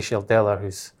Michel Deller,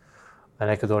 who's an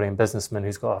Ecuadorian businessman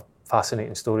who's got a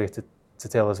fascinating story to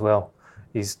tell as well.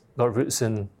 He's got roots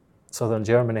in southern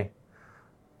Germany,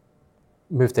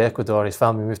 moved to Ecuador, his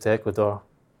family moved to Ecuador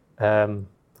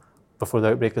before the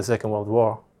outbreak of the Second World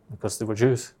War because they were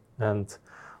Jews, and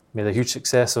made a huge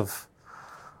success of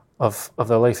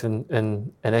their life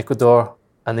in Ecuador,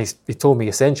 and they told me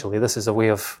essentially this is a way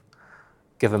of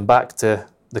giving back to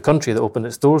the country that opened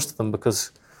its doors to them,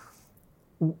 because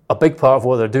a big part of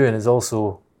what they're doing is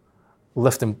also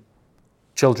lifting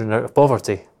children out of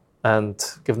poverty and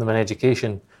giving them an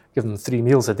education, giving them 3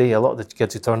 meals a day. A lot of the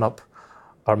kids who turn up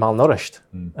are malnourished,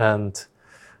 and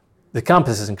the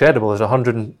campus is incredible.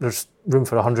 There's room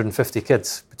for 150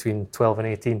 kids between 12 and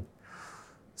 18.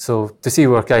 So to see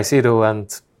where Caicedo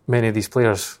and many of these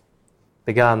players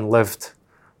began, lived,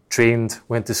 trained,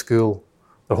 went to school,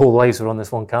 their whole lives were on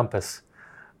this one campus,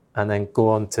 and then go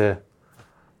on to...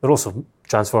 They're also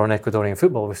transferring Ecuadorian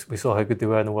football. We saw how good they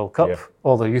were in the World Cup. Yeah.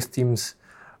 All their youth teams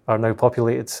are now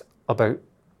populated. About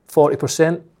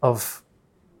 40% of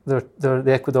the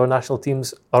Ecuador national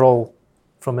teams are all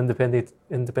from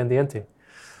Independiente.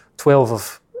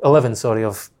 11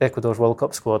 of Ecuador's World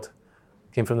Cup squad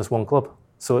came from this one club.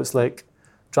 So it's like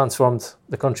transformed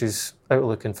the country's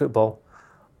outlook in football.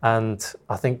 And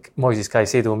I think Moises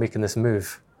Caicedo making this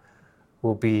move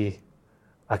will be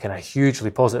a kind of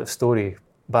hugely positive story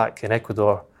back in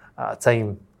Ecuador at a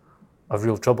time of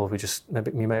real trouble.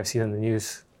 You might have seen in the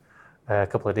news a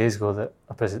couple of days ago that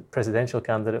a presidential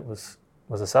candidate was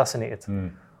assassinated.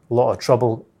 A lot of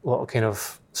trouble, a lot of kind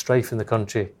of strife in the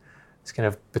country. It's kind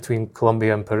of between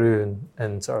Colombia and Peru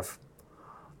and sort of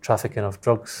trafficking of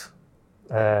drugs.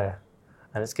 And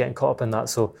it's getting caught up in that.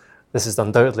 So this is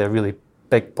undoubtedly a really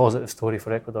big positive story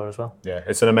for Ecuador as well. Yeah,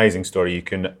 it's an amazing story. You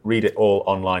can read it all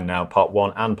online now, part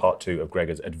 1 and part 2 of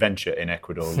Gregor's adventure in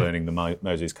Ecuador, learning the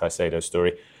Moises Caicedo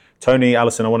story. Tony,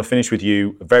 Alison, I want to finish with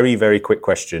you. A very, very quick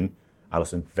question.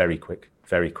 Alison, very quick.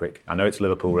 I know it's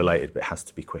Liverpool related, but it has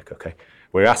to be quick, okay?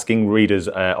 We're asking readers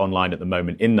online at the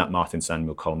moment in that Martin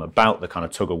Samuel column about the kind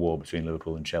of tug-of-war between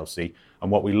Liverpool and Chelsea and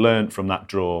what we learned from that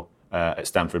draw at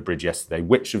Stamford Bridge yesterday.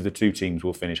 Which of the two teams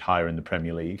will finish higher in the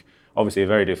Premier League? Obviously a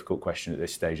very difficult question at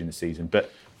this stage in the season,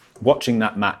 but watching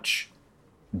that match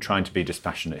and trying to be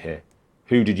dispassionate here,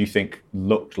 who did you think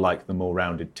looked like the more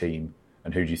rounded team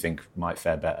and who do you think might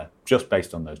fare better, just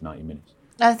based on those 90 minutes?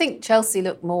 I think Chelsea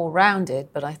looked more rounded,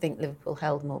 but I think Liverpool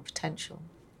held more potential.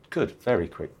 Good, very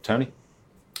quick. Tony?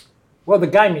 Well, the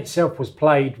game itself was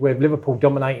played with Liverpool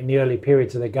dominating the early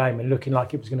periods of the game and looking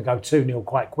like it was going to go 2-0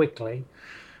 quite quickly.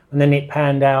 And then it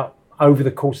panned out over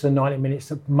the course of the 90 minutes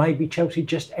that maybe Chelsea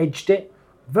just edged it.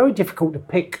 Very difficult to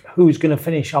pick who's going to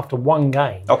finish after one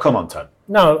game. Oh, come on, Tony.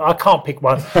 No, I can't pick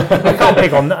one. I can't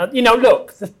pick on that. You know,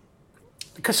 look, the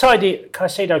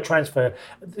Caicedo transfer,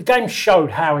 the game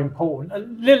showed how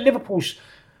important. Liverpool's,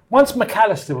 once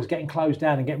McAllister was getting closed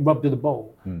down and getting rubbed with the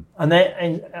ball, and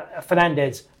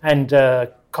Fernandes and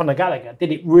Conor Gallagher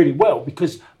did it really well,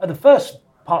 because at the first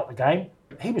part of the game,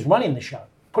 he was running the show,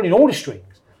 pulling all the strings.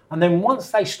 And then once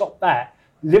they stopped that,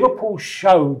 Liverpool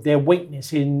showed their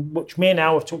weakness in, which me and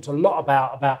Al have talked a lot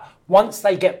about once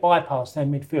they get bypassed their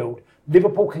midfield,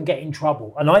 Liverpool can get in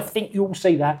trouble. And I think you'll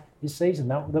see that this season.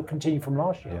 They'll continue from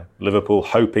last year. Yeah. Liverpool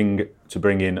hoping to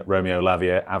bring in Romeo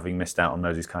Lavia, having missed out on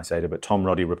Moises Caicedo, but Tom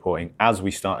Roddy reporting, as we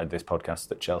started this podcast,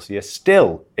 that Chelsea are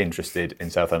still interested in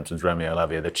Southampton's Romeo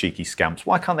Lavia, the cheeky scamps.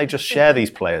 Why can't they just share these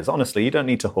players? Honestly, you don't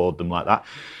need to hoard them like that.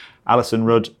 Alison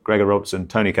Rudd, Gregor Robertson,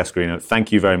 Tony Cascarino,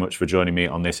 thank you very much for joining me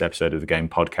on this episode of the Game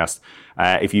Podcast.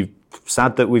 If you're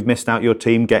sad that we've missed out your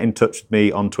team, get in touch with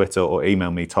me on Twitter or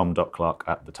email me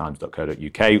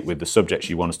tom.clark@thetimes.co.uk with the subjects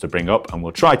you want us to bring up, and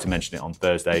we'll try to mention it on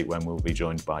Thursday when we'll be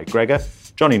joined by Gregor,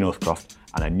 Johnny Northcroft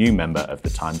and a new member of the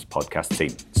Times podcast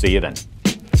team. See you then.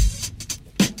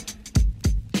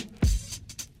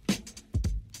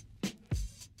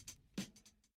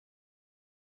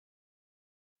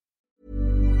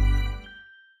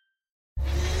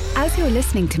 As you're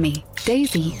listening to me,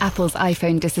 Daisy, Apple's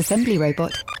iPhone disassembly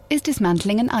robot, is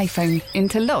dismantling an iPhone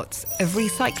into lots of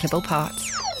recyclable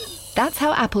parts. That's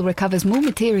how Apple recovers more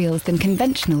materials than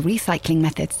conventional recycling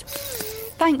methods.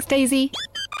 Thanks, Daisy.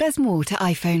 There's more to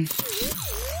iPhone.